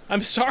run.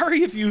 I'm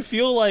sorry if you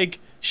feel like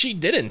she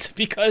didn't,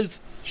 because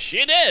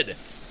she did.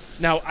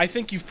 Now, I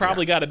think you've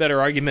probably got a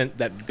better argument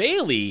that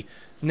Bayley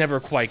never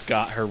quite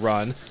got her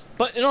run.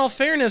 But in all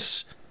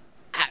fairness,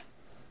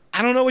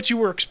 I don't know what you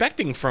were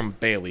expecting from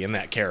Bayley in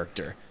that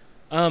character.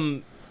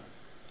 I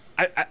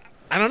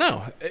don't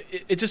know.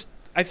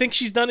 I think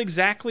she's done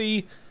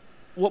exactly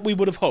what we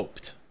would have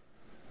hoped.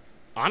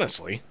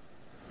 Honestly.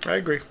 I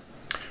agree.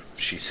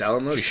 She's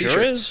selling those she t-shirts.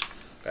 Sure is.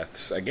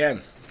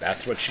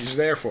 That's what she's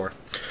there for.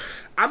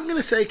 I'm going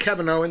to say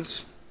Kevin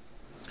Owens,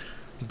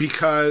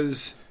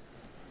 because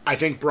I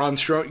think Braun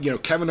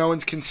Strowman, Kevin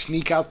Owens can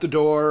sneak out the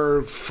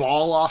door,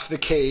 fall off the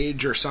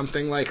cage or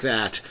something like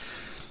that.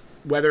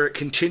 whether it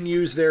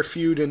continues their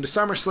feud into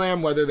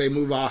SummerSlam, whether they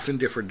move off in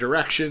different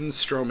directions.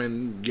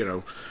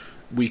 Strowman,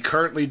 we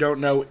currently don't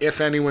know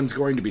if anyone's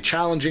going to be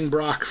challenging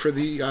Brock for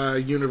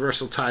the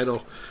Universal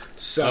title.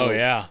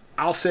 So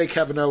I'll say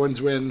Kevin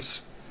Owens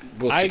wins.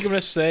 We'll see. I'm going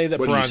to say that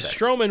Braun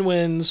Strowman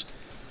wins.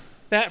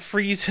 That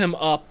frees him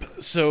up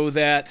so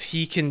that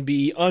he can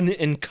be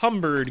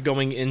unencumbered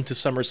going into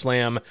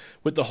SummerSlam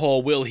with the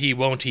whole will he,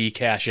 won't he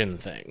cash in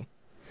thing.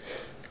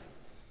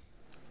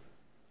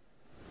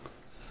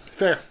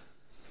 Fair.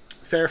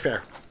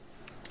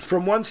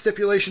 From one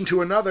stipulation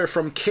to another,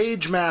 from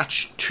cage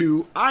match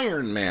to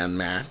Iron Man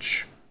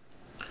match,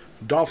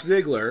 Dolph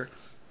Ziggler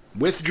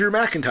with Drew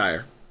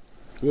McIntyre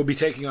will be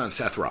taking on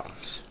Seth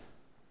Rollins.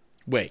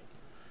 Wait.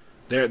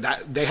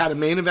 They had a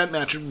main event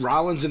match.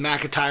 Rollins and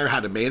McIntyre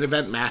had a main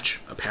event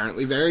match.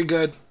 Apparently very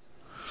good.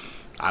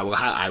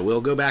 I will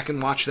go back and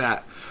watch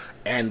that.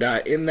 And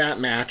in that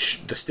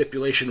match, the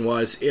stipulation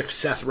was if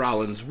Seth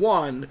Rollins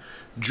won,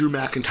 Drew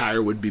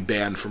McIntyre would be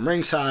banned from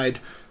ringside.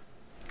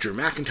 Drew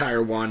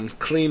McIntyre won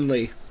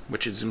cleanly,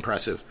 which is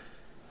impressive.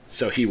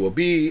 So he will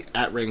be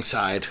at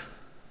ringside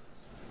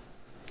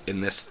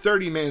in this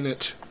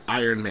 30-minute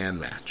Iron Man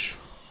match.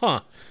 Huh.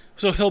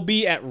 So he'll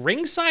be at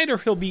ringside or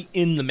he'll be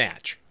in the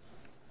match?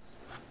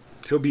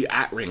 He'll be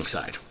at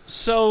ringside.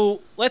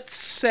 So let's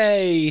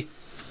say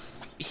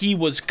he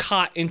was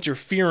caught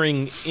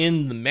interfering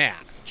in the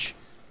match.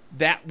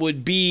 That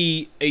would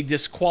be a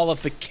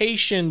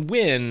disqualification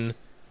win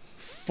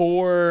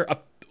for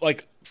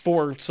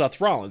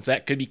Seth Rollins.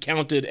 That could be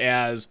counted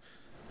as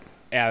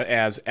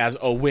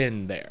a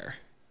win there.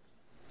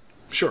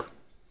 Sure.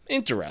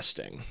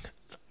 Interesting.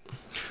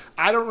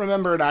 I don't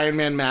remember an Iron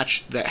Man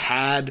match that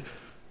had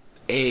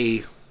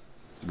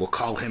we'll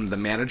call him the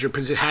manager,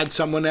 because it had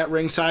someone at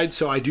ringside,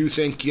 so I do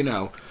think,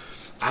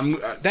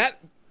 that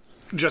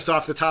just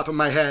off the top of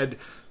my head,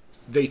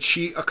 they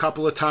cheat a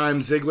couple of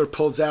times. Ziggler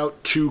pulls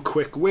out 2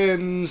 quick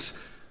wins,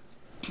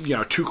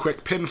 2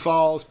 quick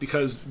pinfalls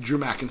because Drew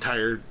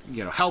McIntyre,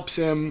 helps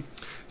him.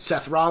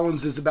 Seth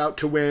Rollins is about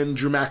to win.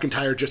 Drew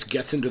McIntyre just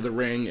gets into the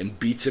ring and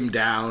beats him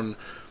down,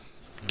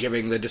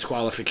 giving the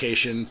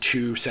disqualification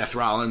to Seth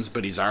Rollins,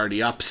 but he's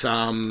already up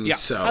some. Yeah,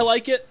 so I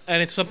like it,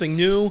 and it's something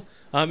new.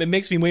 It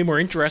makes me way more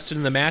interested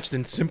in the match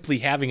than simply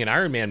having an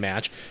Iron Man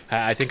match.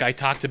 I think I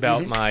talked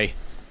about my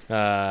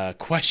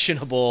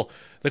questionable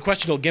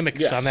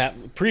gimmicks on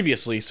that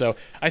previously, so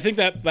I think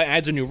that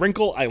adds a new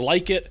wrinkle. I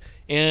like it,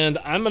 and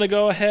I'm going to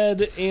go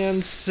ahead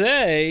and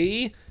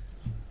say...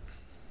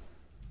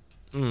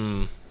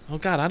 oh,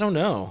 God, I don't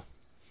know.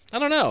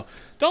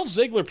 Dolph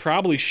Ziggler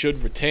probably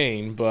should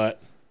retain, but...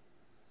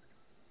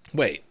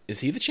 Wait, is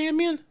he the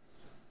champion?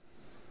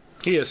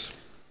 He is.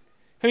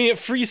 I mean, it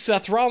frees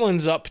Seth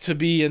Rollins up to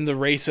be in the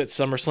race at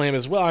SummerSlam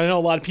as well. I know a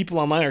lot of people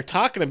online are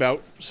talking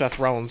about Seth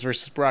Rollins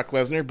versus Brock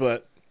Lesnar,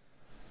 but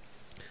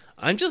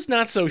I'm just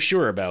not so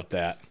sure about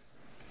that.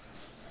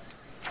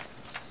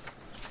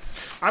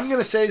 I'm going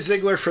to say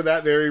Ziggler for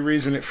that very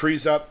reason. It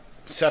frees up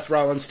Seth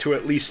Rollins to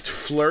at least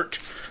flirt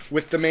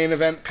with the main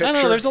event picture. I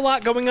don't know, there's a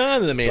lot going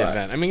on in the main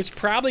event. I mean, it's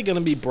probably going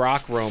to be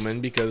Brock Roman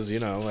because,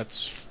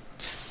 that's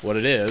what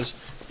it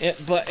is.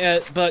 But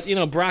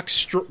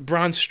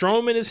Braun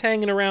Strowman is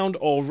hanging around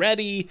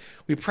already.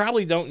 We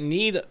probably don't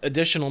need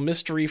additional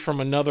mystery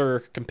from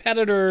another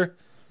competitor.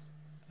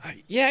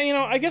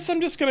 I guess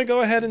I'm just going to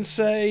go ahead and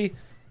say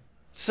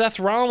Seth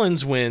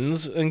Rollins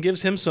wins and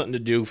gives him something to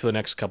do for the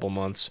next couple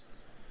months.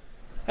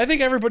 I think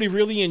everybody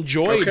really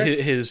enjoyed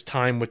his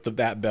time with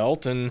that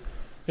belt, and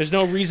there's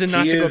no reason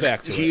not to go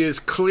back to it. He is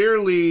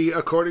clearly,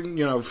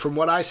 according, from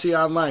what I see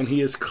online,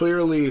 he is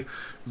clearly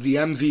the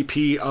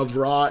MVP of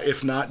Raw,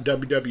 if not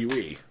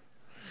WWE.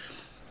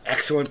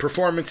 Excellent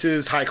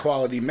performances,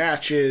 high-quality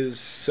matches,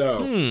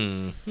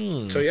 so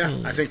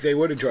I think they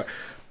would enjoy it.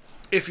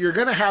 If you're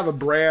going to have a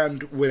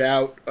brand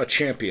without a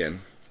champion,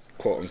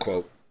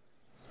 quote-unquote,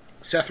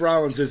 Seth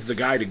Rollins is the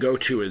guy to go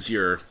to as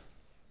your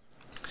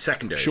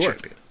secondary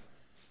champion.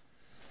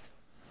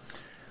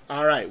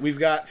 All right, we've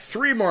got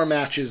 3 more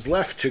matches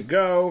left to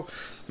go.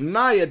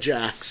 Nia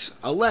Jax,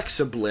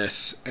 Alexa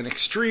Bliss, an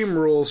Extreme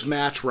Rules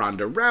match,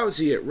 Ronda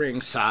Rousey at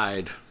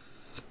ringside.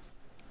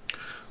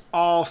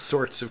 All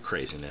sorts of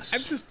craziness.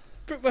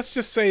 Let's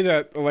just say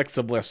that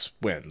Alexa Bliss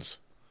wins.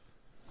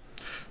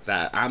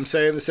 I'm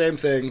saying the same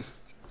thing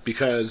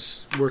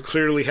because we're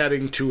clearly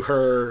heading to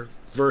her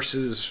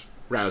versus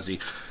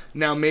Rousey.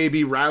 Now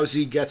maybe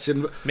Rousey gets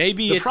in.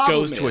 Maybe it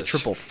goes to a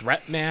triple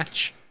threat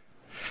match.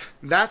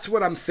 That's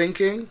what I'm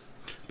thinking,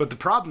 but the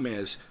problem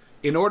is,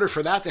 in order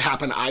for that to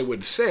happen, I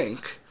would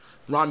think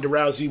Ronda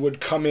Rousey would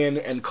come in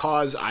and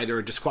cause either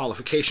a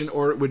disqualification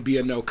or it would be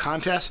a no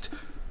contest.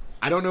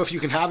 I don't know if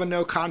you can have a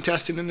no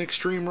contest in an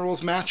Extreme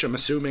Rules match. I'm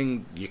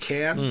assuming you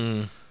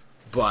can,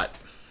 but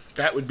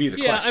that would be the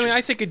question. Yeah, I mean,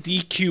 I think a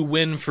DQ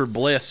win for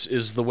Bliss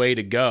is the way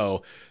to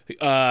go.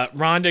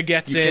 Ronda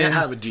gets in. You can't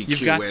have a DQ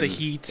You've got win the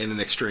heat.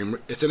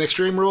 It's an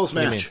Extreme Rules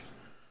match.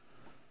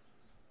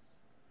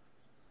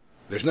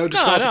 There's no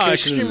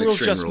disqualification Extreme in an Rules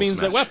Extreme just Rules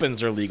means match. that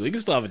weapons are legal. You can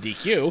still have a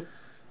DQ.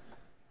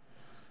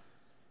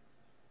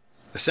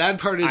 The sad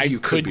part is you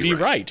could be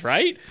right?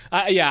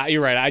 Yeah,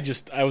 you're right.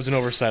 I was an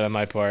oversight on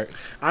my part.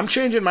 I'm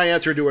changing my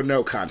answer to a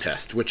no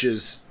contest, which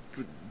is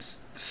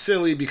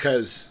silly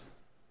because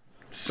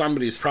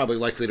somebody's probably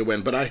likely to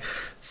win. But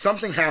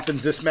something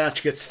happens, this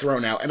match gets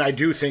thrown out, and I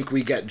do think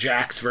we get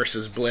Jax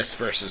versus Bliss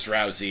versus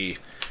Rousey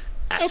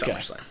at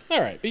SummerSlam. All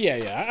right, but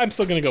yeah, I'm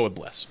still going to go with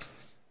Bliss.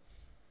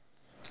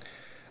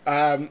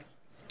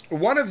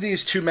 One of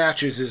these two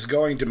matches is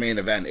going to main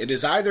event. It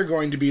is either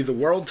going to be the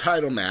world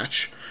title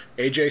match,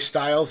 AJ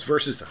Styles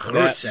versus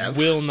Rusev. That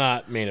will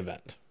not main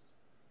event.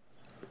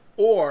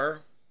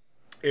 Or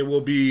it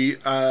will be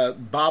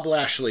Bob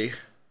Lashley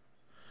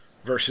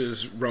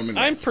versus Roman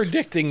Reigns. I'm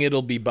predicting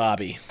it'll be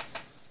Bobby.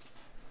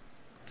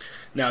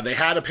 Now, they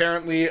had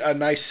apparently a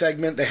nice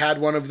segment. They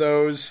had one of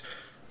those.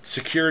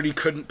 Security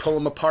couldn't pull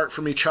them apart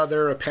from each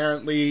other.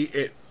 Apparently,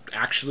 it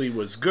actually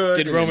was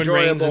good. Did Roman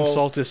Reigns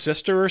insult his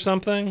sister or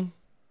something?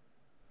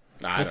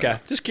 I don't know.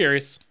 Just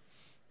curious.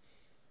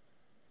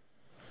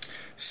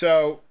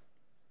 So,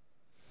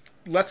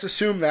 let's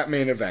assume that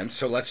main event.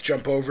 So let's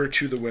jump over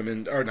to the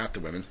women, or not the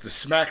women's, the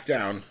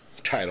SmackDown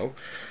title.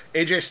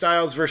 AJ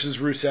Styles versus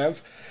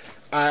Rusev.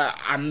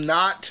 I'm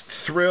not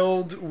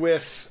thrilled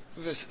with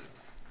this.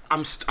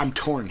 I'm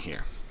torn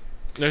here.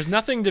 There's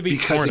nothing to be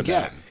torn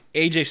about.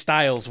 AJ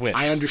Styles wins.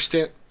 I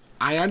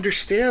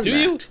understand Do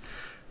that. you?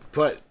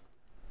 But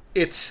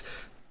it's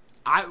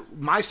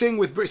my thing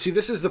with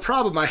this is the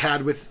problem I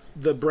had with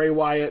the Bray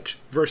Wyatt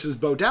versus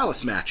Bo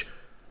Dallas match.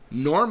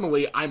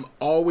 Normally, I'm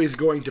always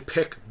going to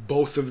pick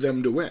both of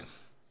them to win.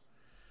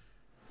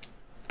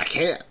 I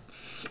can't.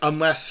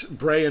 Unless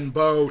Bray and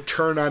Bo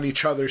turn on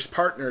each other's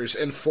partners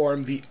and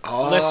form the...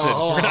 Listen,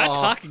 we're not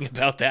talking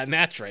about that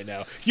match right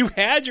now. You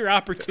had your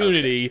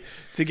opportunity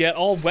to get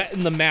all wet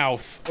in the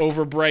mouth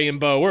over Bray and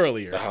Bo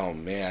earlier. Oh,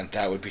 man,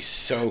 that would be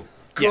so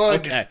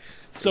good. Yeah, okay.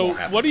 So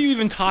what are you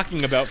even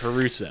talking about for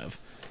Rusev?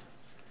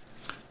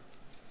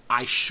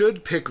 I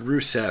should pick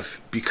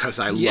Rusev because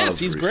I love Rusev. Yes,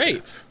 he's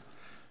great.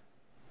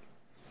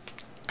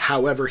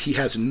 However, he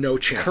has no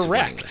chance of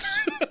winning this.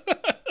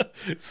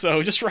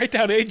 So just write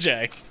down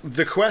AJ.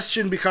 The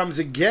question becomes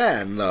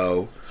again,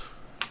 though,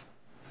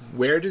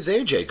 where does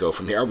AJ go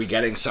from here? Are we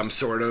getting some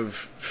sort of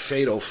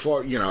fatal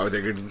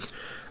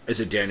is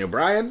it Daniel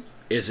Bryan?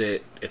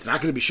 It's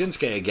not going to be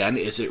Shinsuke again.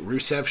 Is it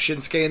Rusev,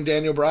 Shinsuke, and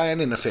Daniel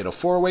Bryan in a fatal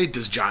four-way?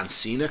 Does John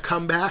Cena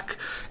come back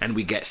and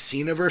we get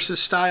Cena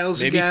versus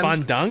Styles again? Maybe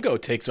Fandango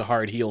takes a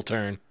hard heel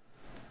turn.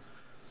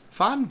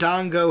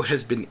 Fandango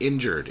has been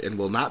injured and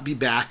will not be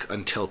back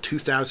until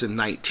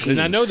 2019. And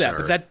I know that,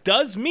 but that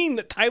does mean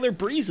that Tyler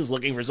Breeze is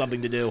looking for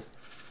something to do.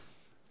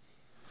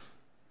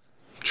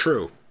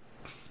 True.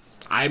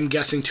 I'm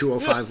guessing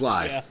 205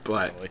 Live, yeah,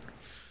 but... Probably.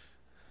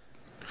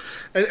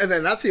 And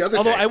then that's the other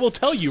Although thing. I will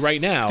tell you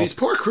right now... These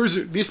poor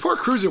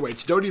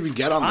cruiserweights don't even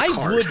get on the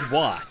card. I would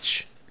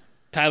watch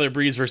Tyler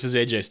Breeze versus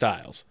AJ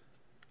Styles.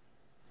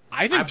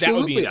 I think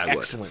Absolutely, that would be an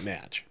excellent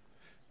match.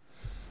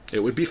 It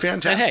would be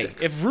fantastic. And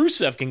hey, if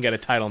Rusev can get a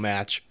title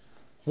match,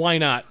 why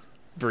not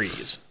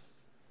Breeze?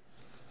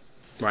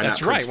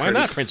 That's right. Why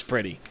not Prince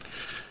Pretty?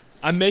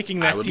 I'm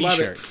making that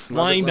T-shirt.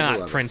 Why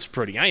not Prince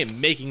Pretty? I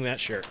am making that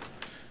shirt.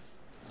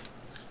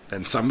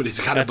 And somebody's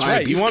got to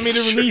buy a beefcake shirt. That's right. You want me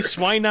to release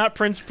Why Not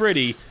Prince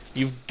Pretty?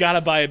 You've got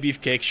to buy a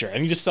beefcake shirt. I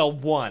need to sell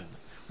one.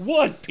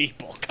 One,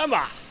 people. Come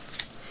on.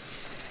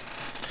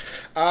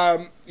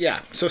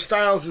 Yeah, so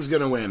Styles is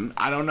going to win.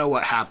 I don't know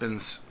what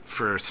happens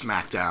for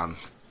SmackDown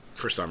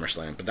for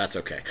SummerSlam, but that's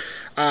okay.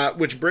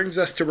 Which brings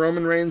us to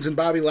Roman Reigns and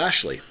Bobby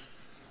Lashley.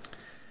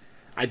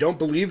 I don't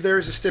believe there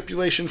is a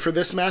stipulation for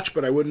this match,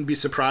 but I wouldn't be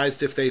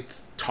surprised if they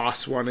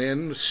toss one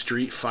in, a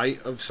street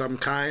fight of some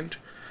kind.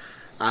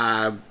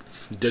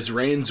 Does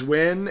Reigns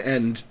win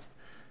and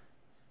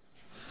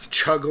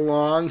chug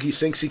along? He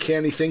thinks he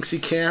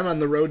can on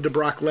the road to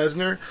Brock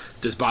Lesnar.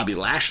 Does Bobby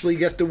Lashley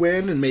get the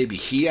win and maybe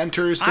he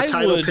enters the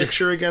title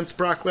picture against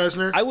Brock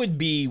Lesnar? I would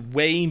be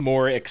way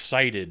more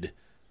excited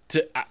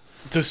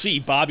to see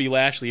Bobby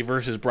Lashley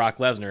versus Brock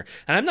Lesnar.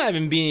 And I'm not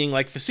even being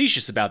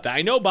facetious about that.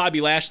 I know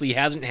Bobby Lashley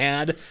hasn't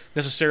had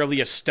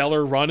necessarily a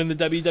stellar run in the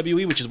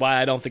WWE, which is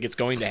why I don't think it's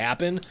going to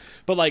happen.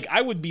 But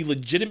I would be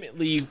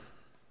legitimately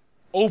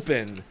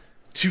open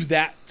to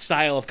that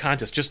style of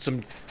contest. Just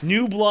some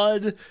new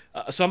blood,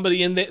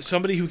 somebody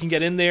who can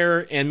get in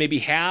there and maybe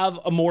have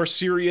a more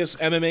serious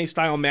MMA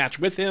style match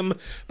with him.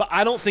 But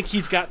I don't think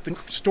he's got the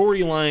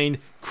storyline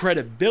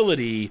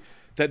credibility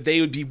that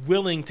they would be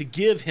willing to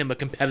give him a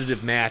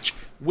competitive match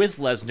with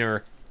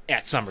Lesnar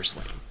at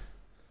SummerSlam.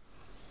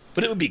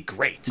 But it would be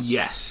great.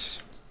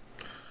 Yes.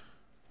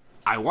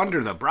 I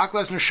wonder, though. Brock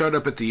Lesnar showed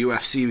up at the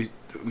UFC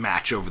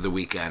match over the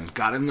weekend,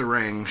 got in the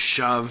ring,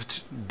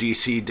 shoved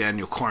DC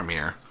Daniel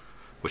Cormier,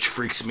 which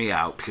freaks me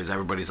out because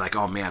everybody's like,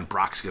 oh man,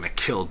 Brock's going to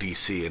kill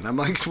DC. And I'm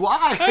like,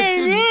 why? I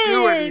didn't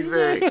do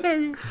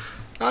anything.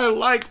 I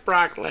like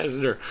Brock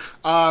Lesnar.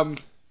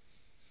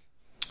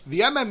 The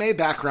MMA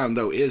background,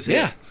 though, is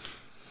it.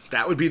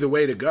 That would be the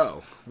way to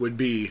go.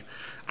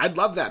 I'd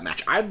love that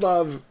match. I'd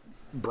love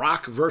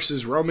Brock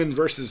versus Roman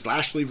versus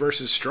Lashley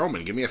versus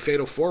Strowman. Give me a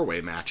fatal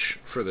 4-way match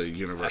for the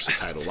Universal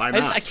title. Why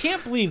not? I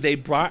can't believe they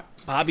brought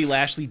Bobby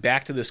Lashley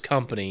back to this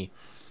company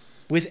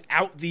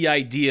without the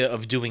idea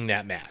of doing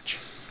that match.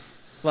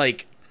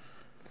 Like,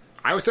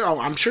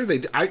 I'm sure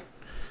they.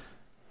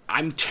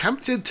 I'm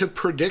tempted to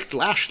predict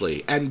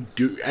Lashley and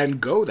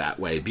go that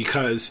way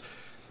because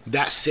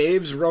that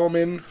saves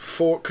Roman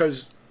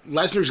because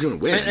Lesnar's going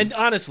to win. And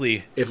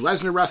honestly, if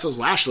Lesnar wrestles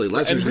Lashley, Lesnar's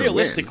going to win. And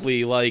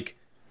realistically, like,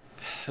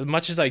 as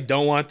much as I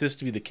don't want this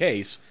to be the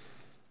case,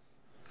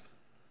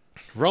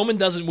 Roman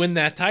doesn't win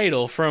that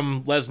title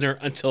from Lesnar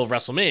until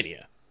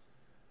WrestleMania.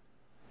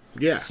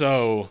 Yeah.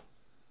 So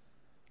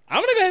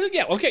I'm gonna go ahead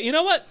and okay. You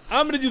know what?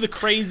 I'm gonna do the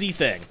crazy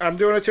thing. I'm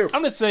doing it too.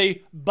 I'm gonna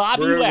say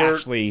Bobby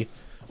Lashley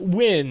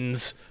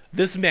wins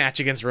this match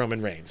against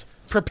Roman Reigns,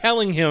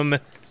 propelling him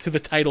to the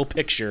title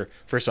picture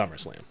for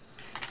SummerSlam.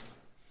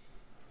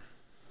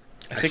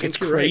 I think it's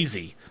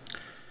crazy,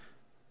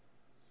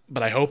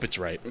 but I hope it's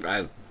right.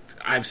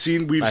 We've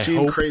seen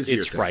crazier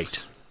it's things.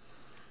 Right.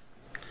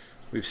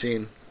 We've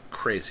seen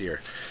crazier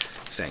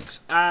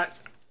things.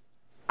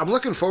 I'm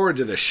looking forward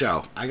to this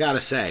show. I gotta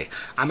say,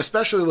 I'm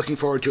especially looking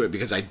forward to it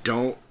because I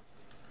don't.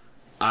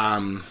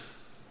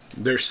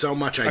 There's so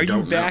much I don't know.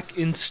 Are you back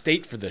in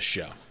state for this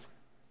show?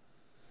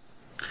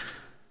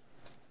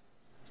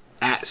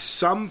 At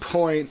some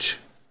point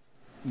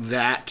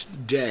that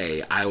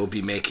day, I will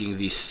be making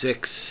the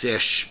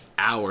 6-ish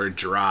hour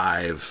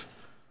drive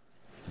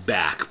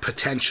back,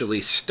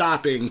 potentially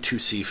stopping to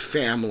see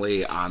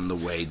family on the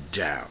way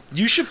down.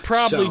 You should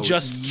probably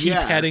just keep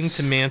heading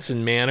to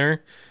Manson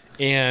Manor,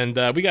 and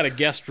we got a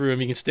guest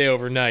room. You can stay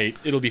overnight.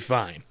 It'll be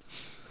fine.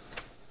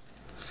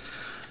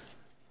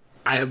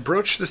 I have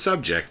broached the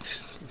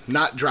subject,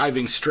 not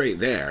driving straight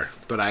there,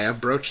 but I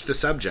have broached the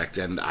subject,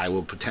 and I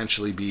will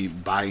potentially be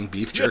buying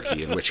beef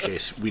jerky, in which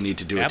case we need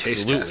to do a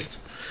taste test.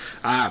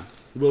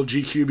 Will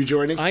GQ be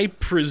joining? I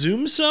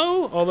presume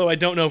so, although I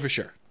don't know for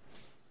sure.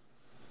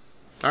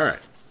 All right.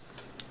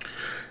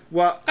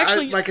 Well,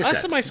 actually, like I last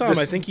said, time I saw him,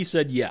 I think he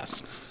said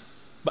yes.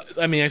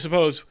 But I mean, I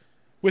suppose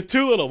with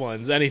two little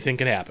ones, anything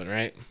can happen,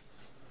 right?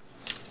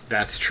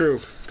 That's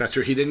true. That's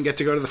true. He didn't get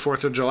to go to the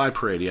 4th of July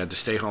parade. He had to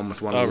stay home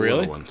with one of the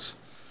little ones.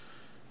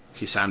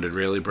 He sounded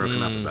really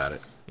broken up about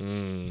it.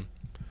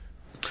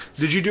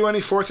 Did you do any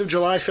 4th of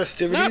July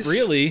festivities? Not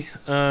really.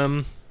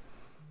 I'm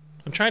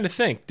trying to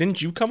think.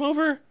 Didn't you come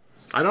over?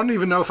 I don't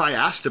even know if I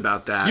asked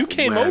about that. You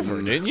came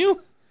over, didn't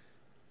you?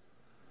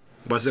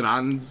 Was it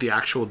on the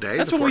actual day?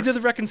 That's when we did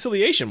the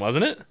reconciliation,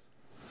 wasn't it?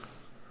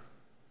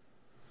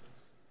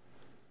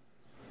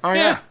 Oh,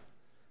 yeah.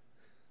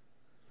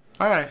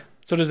 All right.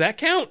 So does that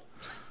count?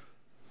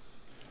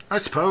 I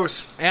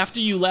suppose. After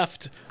you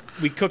left,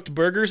 we cooked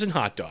burgers and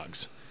hot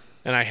dogs,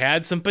 and I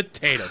had some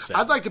potato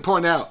salad. I'd like to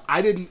point out,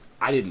 I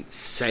didn't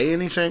say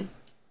anything.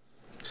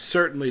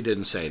 Certainly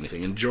didn't say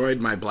anything. Enjoyed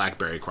my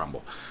blackberry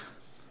crumble.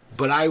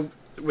 But I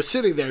was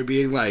sitting there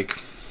being like,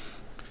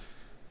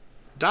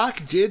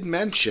 Doc did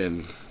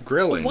mention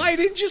grilling. Why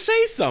didn't you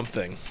say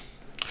something?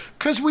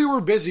 Because we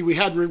were busy. We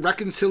had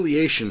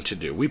reconciliation to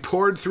do. We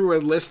poured through a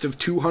list of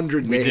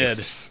 200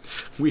 names.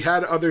 We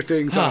had other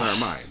things on our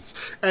minds.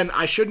 And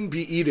I shouldn't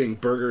be eating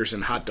burgers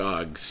and hot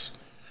dogs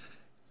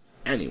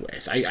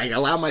anyways. I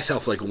allow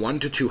myself like 1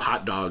 to 2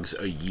 hot dogs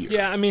a year.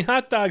 Yeah, I mean,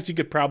 hot dogs you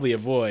could probably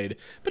avoid.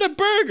 But a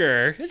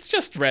burger, it's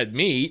just red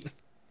meat.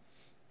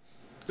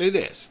 It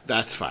is.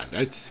 That's fine.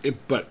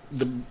 But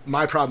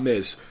my problem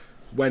is,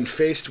 when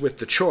faced with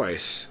the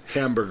choice,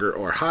 hamburger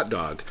or hot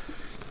dog,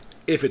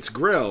 if it's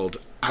grilled,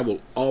 I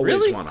will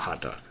always want a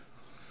hot dog.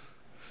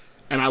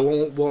 And I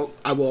will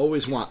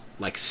always want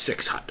like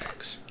 6 hot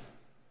dogs.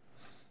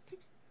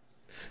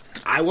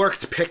 I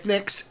worked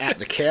picnics at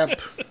the camp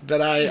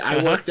that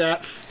I worked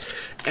at,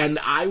 and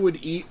I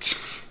would eat,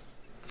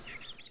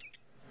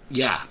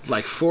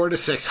 like 4 to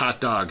 6 hot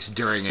dogs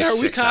during a 6-hour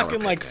picnic. Are we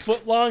talking like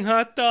foot-long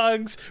hot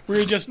dogs where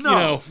you're just,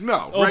 opening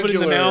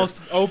regular the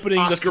mouth, opening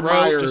Oscar the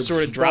throat, Mayer just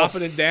sort of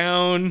dropping it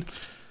down?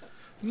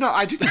 No,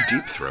 I didn't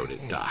deep throat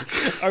it, Doc.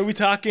 Are we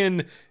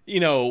talking,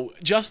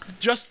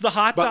 just the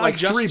hot dog, like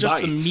just bites.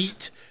 The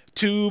meat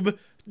tube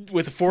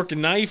with a fork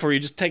and knife, or are you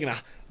just taking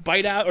a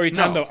bite out, or are you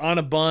talking about on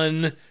a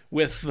bun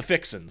with the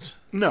fixins?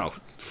 No,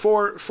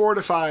 4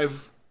 to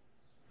 5,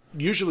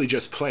 usually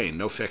just plain,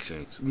 no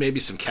fixins. Maybe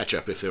some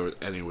ketchup if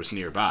any was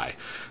nearby.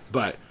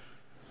 But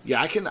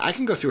yeah, I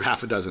can go through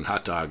half a dozen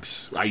hot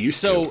dogs. I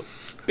used to. So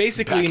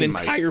basically an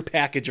entire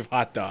package of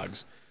hot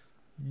dogs.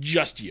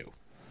 Just you.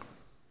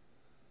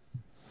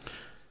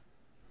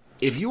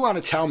 If you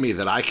want to tell me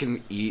that I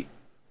can eat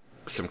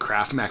some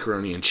Kraft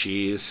macaroni and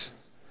cheese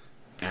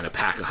and a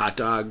pack of hot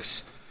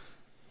dogs,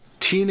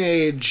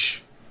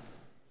 teenage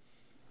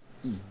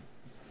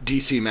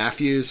DC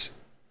Matthews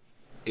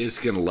is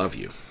going to love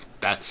you.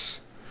 That's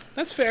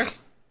fair.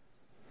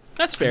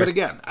 That's fair. But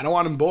again, I don't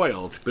want them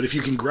boiled. But if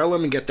you can grill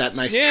them and get that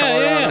nice char on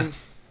them,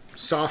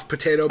 soft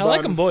potato bun. I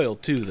like them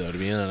boiled too, though, to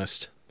be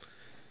honest.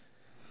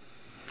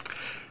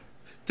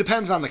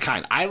 Depends on the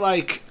kind. I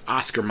like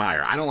Oscar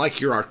Mayer. I don't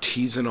like your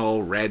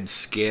artisanal,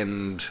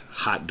 red-skinned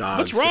hot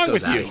dogs. What's wrong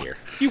with you? Here.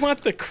 You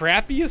want the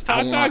crappiest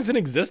hot dogs in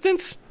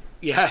existence?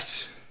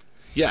 Yes.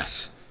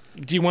 Yes.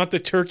 Do you want the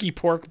turkey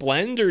pork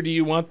blend, or do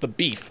you want the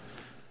beef?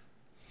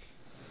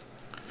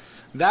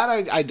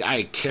 That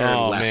I care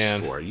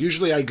less for.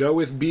 Usually I go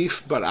with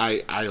beef, but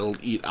I'll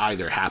eat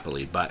either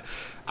happily. But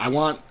I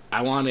want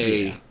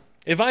a...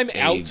 If I'm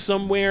out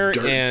somewhere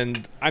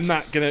and I'm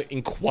not going to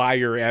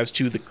inquire as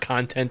to the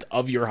content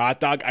of your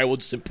hot dog, I will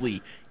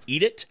simply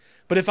eat it.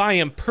 But if I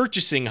am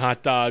purchasing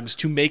hot dogs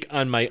to make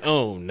on my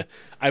own,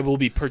 I will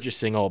be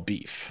purchasing all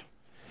beef.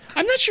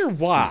 I'm not sure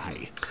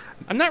why.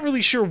 I'm not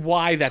really sure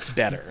why that's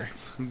better.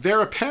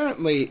 There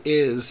apparently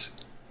is,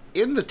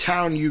 in the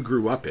town you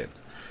grew up in,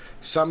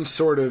 some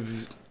sort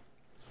of,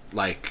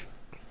 like,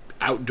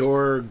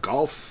 outdoor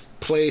golf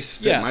place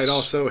that might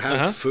also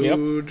have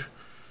food. Yep.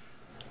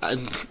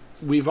 And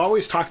we've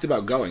always talked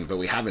about going, but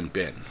we haven't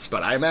been.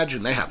 But I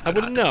imagine they have. I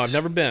wouldn't know. I've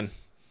never been.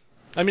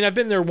 I mean, I've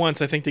been there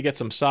once, I think, to get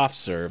some soft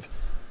serve.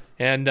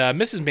 And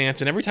Mrs.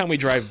 Manson, every time we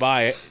drive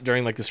by it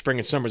during like the spring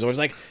and summer, is always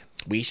like,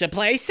 "We should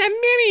play some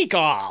mini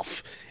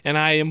golf." And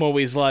I am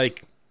always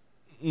like,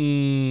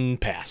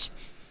 pass.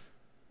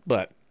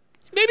 But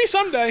maybe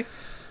someday.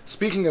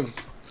 Speaking of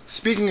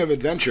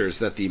adventures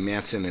that the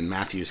Manson and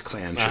Matthews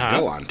clan should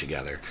go on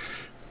together,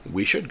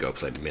 we should go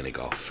play mini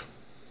golf.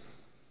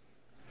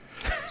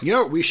 You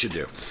know what we should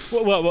do?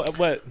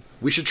 What?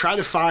 We should try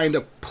to find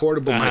a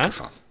portable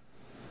microphone.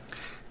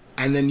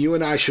 And then you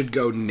and I should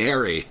go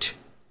narrate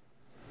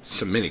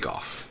some mini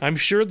golf. I'm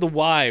sure the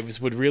wives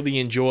would really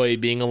enjoy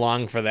being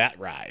along for that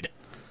ride.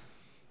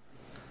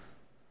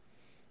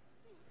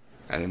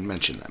 I didn't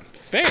mention them.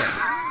 Fair.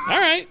 All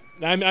right.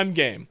 I'm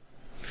game.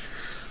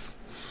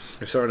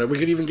 So we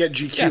could even get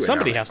GQ. Yeah,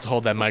 somebody has to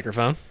hold that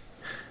microphone.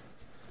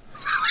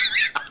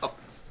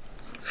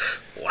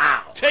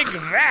 Wow. Take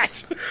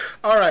that.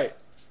 All right.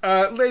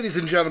 Ladies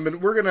and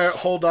gentlemen, we're going to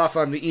hold off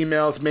on the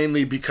emails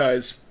mainly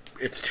because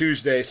it's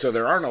Tuesday, so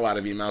there aren't a lot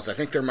of emails. I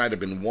think there might have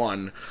been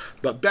one,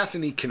 but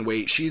Bethany can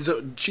wait.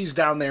 She's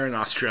down there in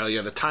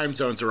Australia. The time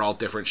zones are all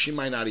different. She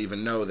might not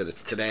even know that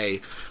it's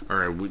today,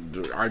 or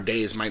our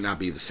days might not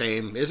be the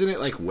same. Isn't it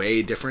like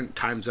way different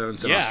time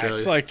zones in Australia? Yeah,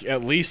 it's like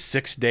at least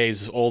 6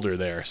 days older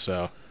there,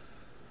 so...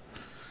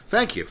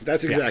 Thank you.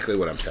 That's exactly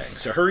what I'm saying.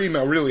 So her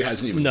email really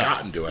hasn't even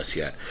gotten to us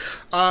yet.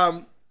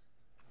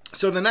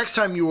 So the next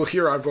time you will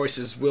hear our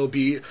voices will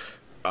be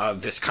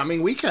this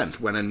coming weekend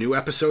when a new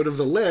episode of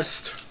The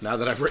List, now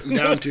that I've written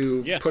down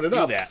to put it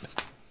up,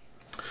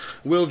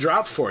 will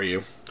drop for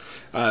you.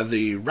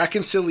 The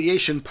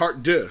Reconciliation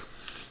Part 2,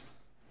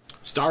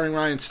 starring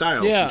Ryan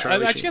Stiles and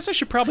Charlie Sheen. I guess I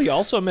should probably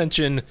also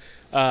mention,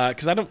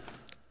 because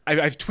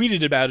I've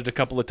tweeted about it a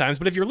couple of times,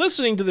 but if you're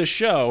listening to this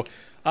show,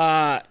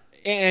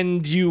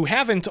 and you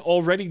haven't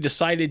already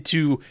decided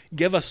to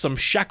give us some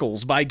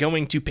shekels by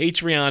going to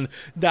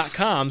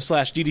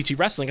patreon.com/DDT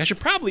Wrestling, I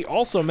should probably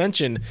also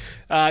mention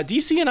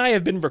DC and I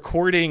have been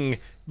recording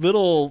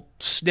little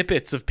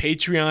snippets of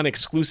Patreon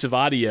exclusive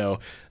audio.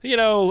 You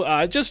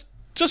know, just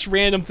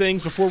random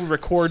things before we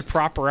record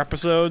proper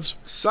episodes.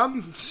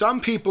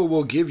 Some people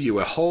will give you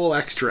a whole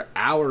extra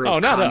hour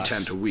of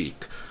content a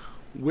week.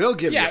 We'll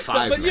give you 5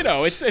 minutes. But you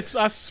know, it's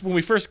us when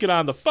we first get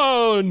on the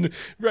phone,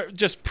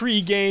 just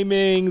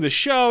pre-gaming the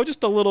show,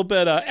 just a little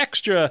bit of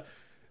extra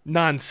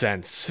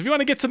nonsense. If you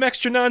want to get some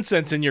extra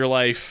nonsense in your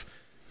life,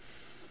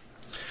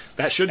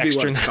 that should be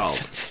what it's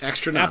called.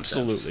 Extra nonsense.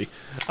 Absolutely.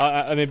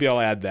 Maybe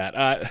I'll add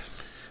that.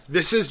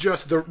 This is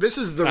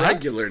the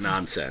regular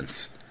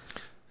nonsense.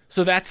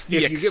 So that's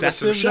the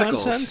excessive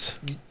nonsense?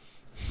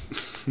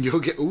 You'll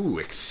get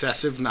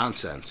excessive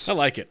nonsense. I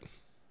like it.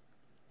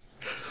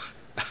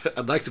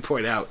 I'd like to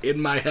point out,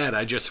 in my head,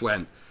 I just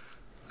went,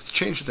 let's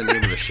change the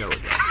name of the show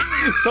again.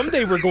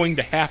 Someday we're going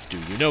to have to.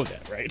 You know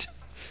that, right?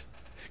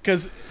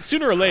 Because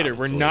sooner or later,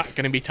 we're not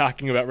going to be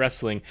talking about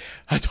wrestling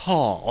at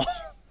all.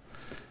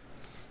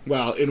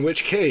 Well, in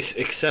which case,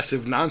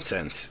 excessive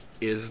nonsense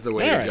is the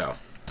way to go.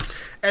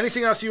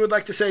 Anything else you would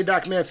like to say,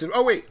 Doc Manson?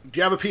 Oh, wait. Do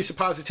you have a piece of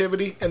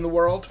positivity in the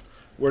world?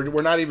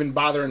 We're not even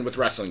bothering with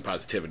wrestling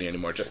positivity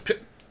anymore. Just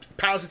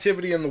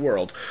positivity in the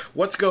world.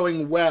 What's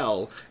going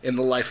well in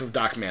the life of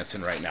Doc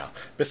Manson right now,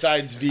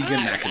 besides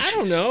vegan mac and cheese? I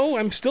don't know.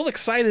 I'm still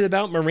excited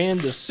about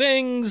Miranda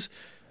Sings.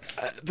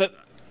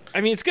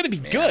 It's going to be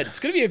good.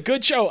 It's going to be a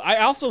good show.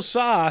 I also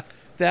saw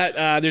that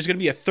there's going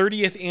to be a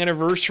 30th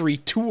anniversary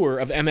tour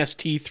of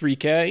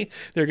MST3K.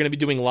 They're going to be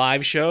doing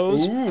live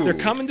shows. Ooh. They're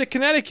coming to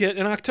Connecticut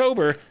in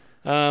October.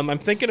 I'm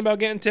thinking about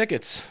getting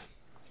tickets.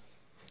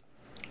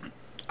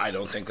 I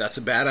don't think that's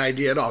a bad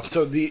idea at all.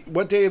 So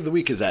what day of the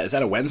week is that? Is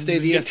that a Wednesday,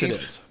 the 18th? Yes, it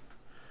is.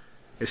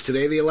 Is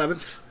today the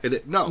 11th?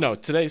 No,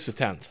 today's the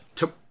 10th.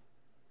 So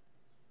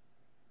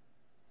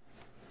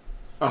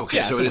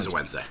it is a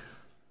Wednesday.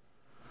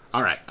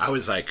 All right. I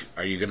was like,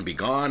 are you going to be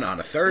gone on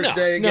a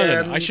Thursday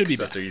again? No. I should be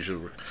back.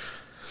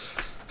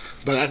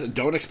 But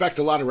don't expect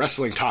a lot of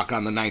wrestling talk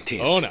on the 19th.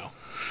 Oh, no.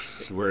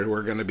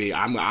 We're going to be...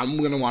 I'm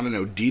going to want to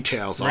know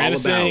details Miranda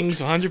all about...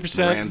 Sings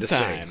 100% of the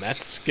time.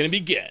 That's going to be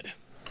good.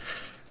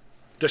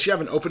 Does she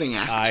have an opening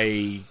act?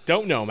 I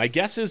don't know. My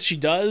guess is she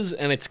does,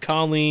 and it's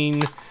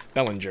Colleen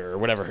Bellinger, or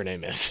whatever her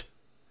name is.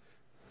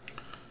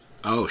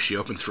 Oh, she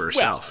opens for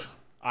herself.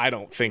 Well, I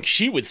don't think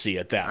she would see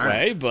it that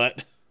way,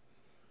 but...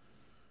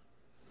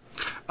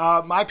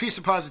 My piece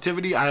of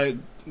positivity,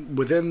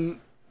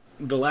 within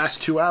the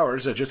last 2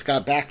 hours, I just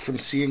got back from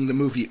seeing the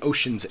movie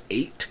Ocean's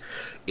 8.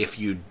 If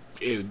you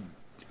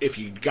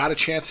got a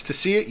chance to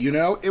see it,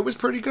 it was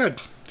pretty good.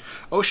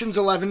 Ocean's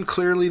 11,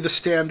 clearly the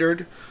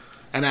standard.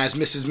 And as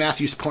Mrs.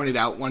 Matthews pointed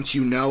out, once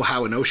you know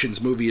how an Ocean's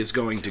movie is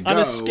going to go... On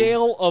a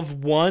scale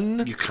of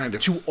 1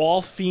 to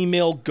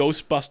all-female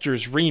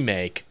Ghostbusters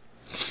remake,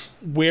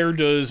 where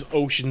does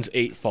Ocean's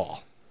 8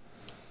 fall?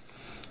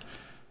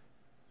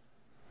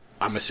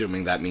 I'm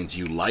assuming that means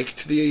you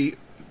liked the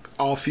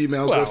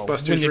all-female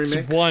Ghostbusters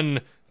remake? When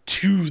it's 1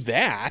 to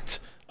that,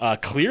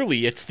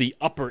 clearly it's the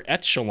upper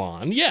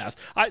echelon. Yes,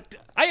 I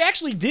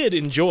actually did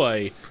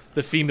enjoy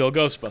the female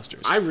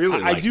Ghostbusters. I really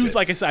liked it.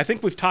 Like I said, I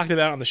think we've talked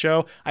about it on the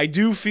show. I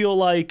do feel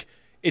like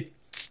it's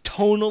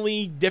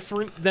tonally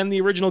different than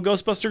the original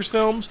Ghostbusters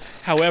films.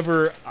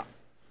 However,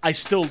 I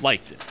still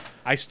liked it.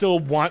 I still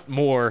want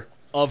more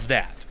of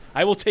that.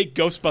 I will take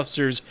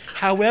Ghostbusters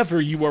however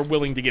you are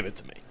willing to give it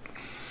to me.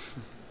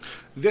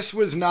 This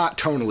was not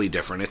tonally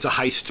different. It's a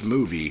heist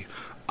movie.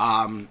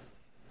 I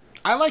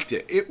liked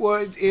it.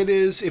 It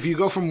is, if you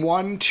go from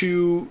 1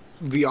 to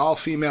the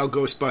all-female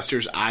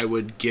Ghostbusters, I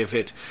would give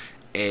it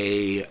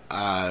a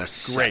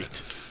 7.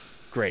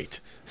 Great.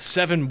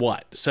 7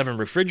 what? 7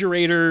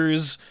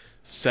 refrigerators?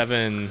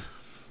 7...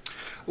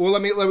 Well,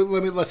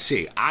 let's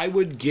see. I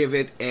would give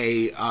it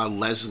a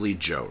Leslie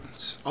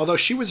Jones. Although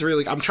she was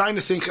really... I'm trying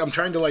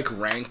to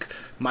rank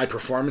my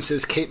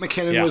performances. Kate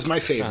McKinnon was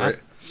my favorite.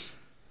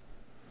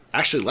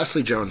 Actually,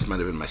 Leslie Jones might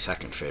have been my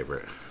second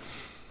favorite.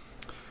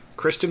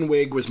 Kristen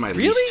Wiig was my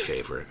least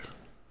favorite.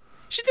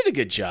 She did a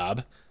good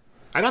job.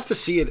 I'd have to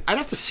see it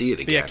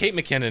again. But yeah, Kate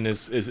McKinnon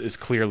is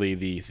clearly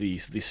the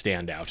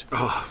standout.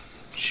 Oh,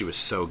 she was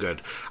so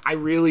good. I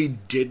really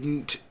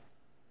didn't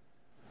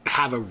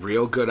have a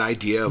real good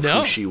idea of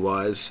who she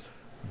was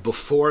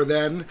before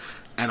then,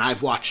 and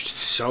I've watched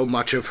so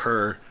much of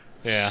her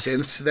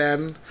since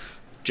then,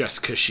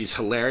 just because she's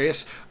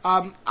hilarious.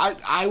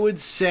 I would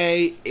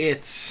say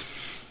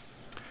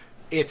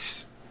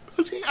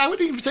I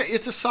would even say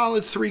it's a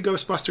solid 3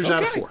 Ghostbusters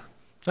out of 4.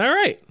 All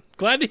right.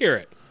 Glad to hear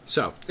it.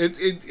 So,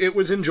 it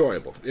was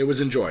enjoyable. It was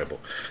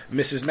enjoyable.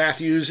 Mrs.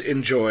 Matthews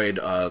enjoyed,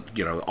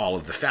 all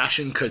of the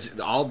fashion, because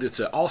it's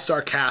an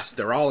all-star cast.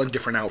 They're all in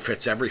different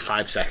outfits every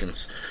 5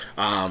 seconds.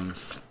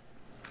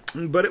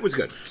 But it was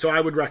good. So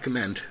I would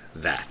recommend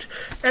that.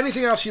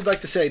 Anything else you'd like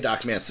to say,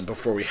 Doc Manson,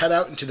 before we head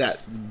out into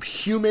that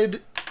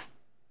humid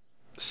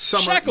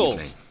summer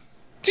evening?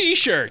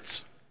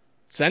 T-shirts.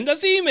 Send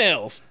us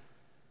emails.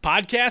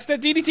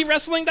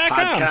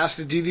 Podcast@DDTWrestling.com.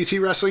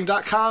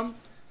 Podcast@DDTWrestling.com.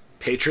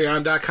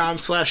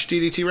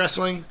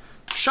 Patreon.com/DDTWrestling.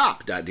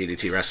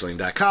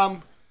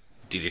 Shop.DDTWrestling.com.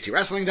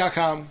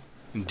 DDTWrestling.com.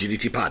 And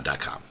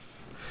DDTPod.com.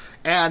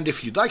 And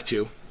if you'd like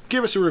to,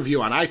 give us a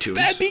review on iTunes.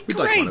 That'd be great. We'd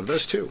like one of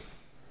those too.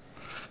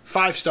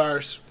 5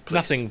 stars,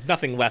 please.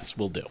 Nothing less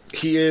will do.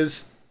 He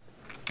is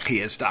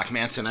Doc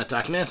Manson at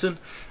Doc Manson.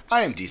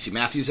 I am DC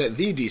Matthews at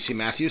the DC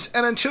Matthews.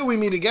 And until we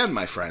meet again,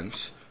 my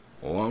friends,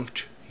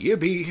 won't you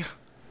be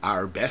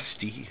our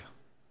bestie?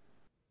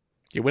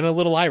 You went a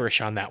little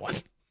Irish on that one.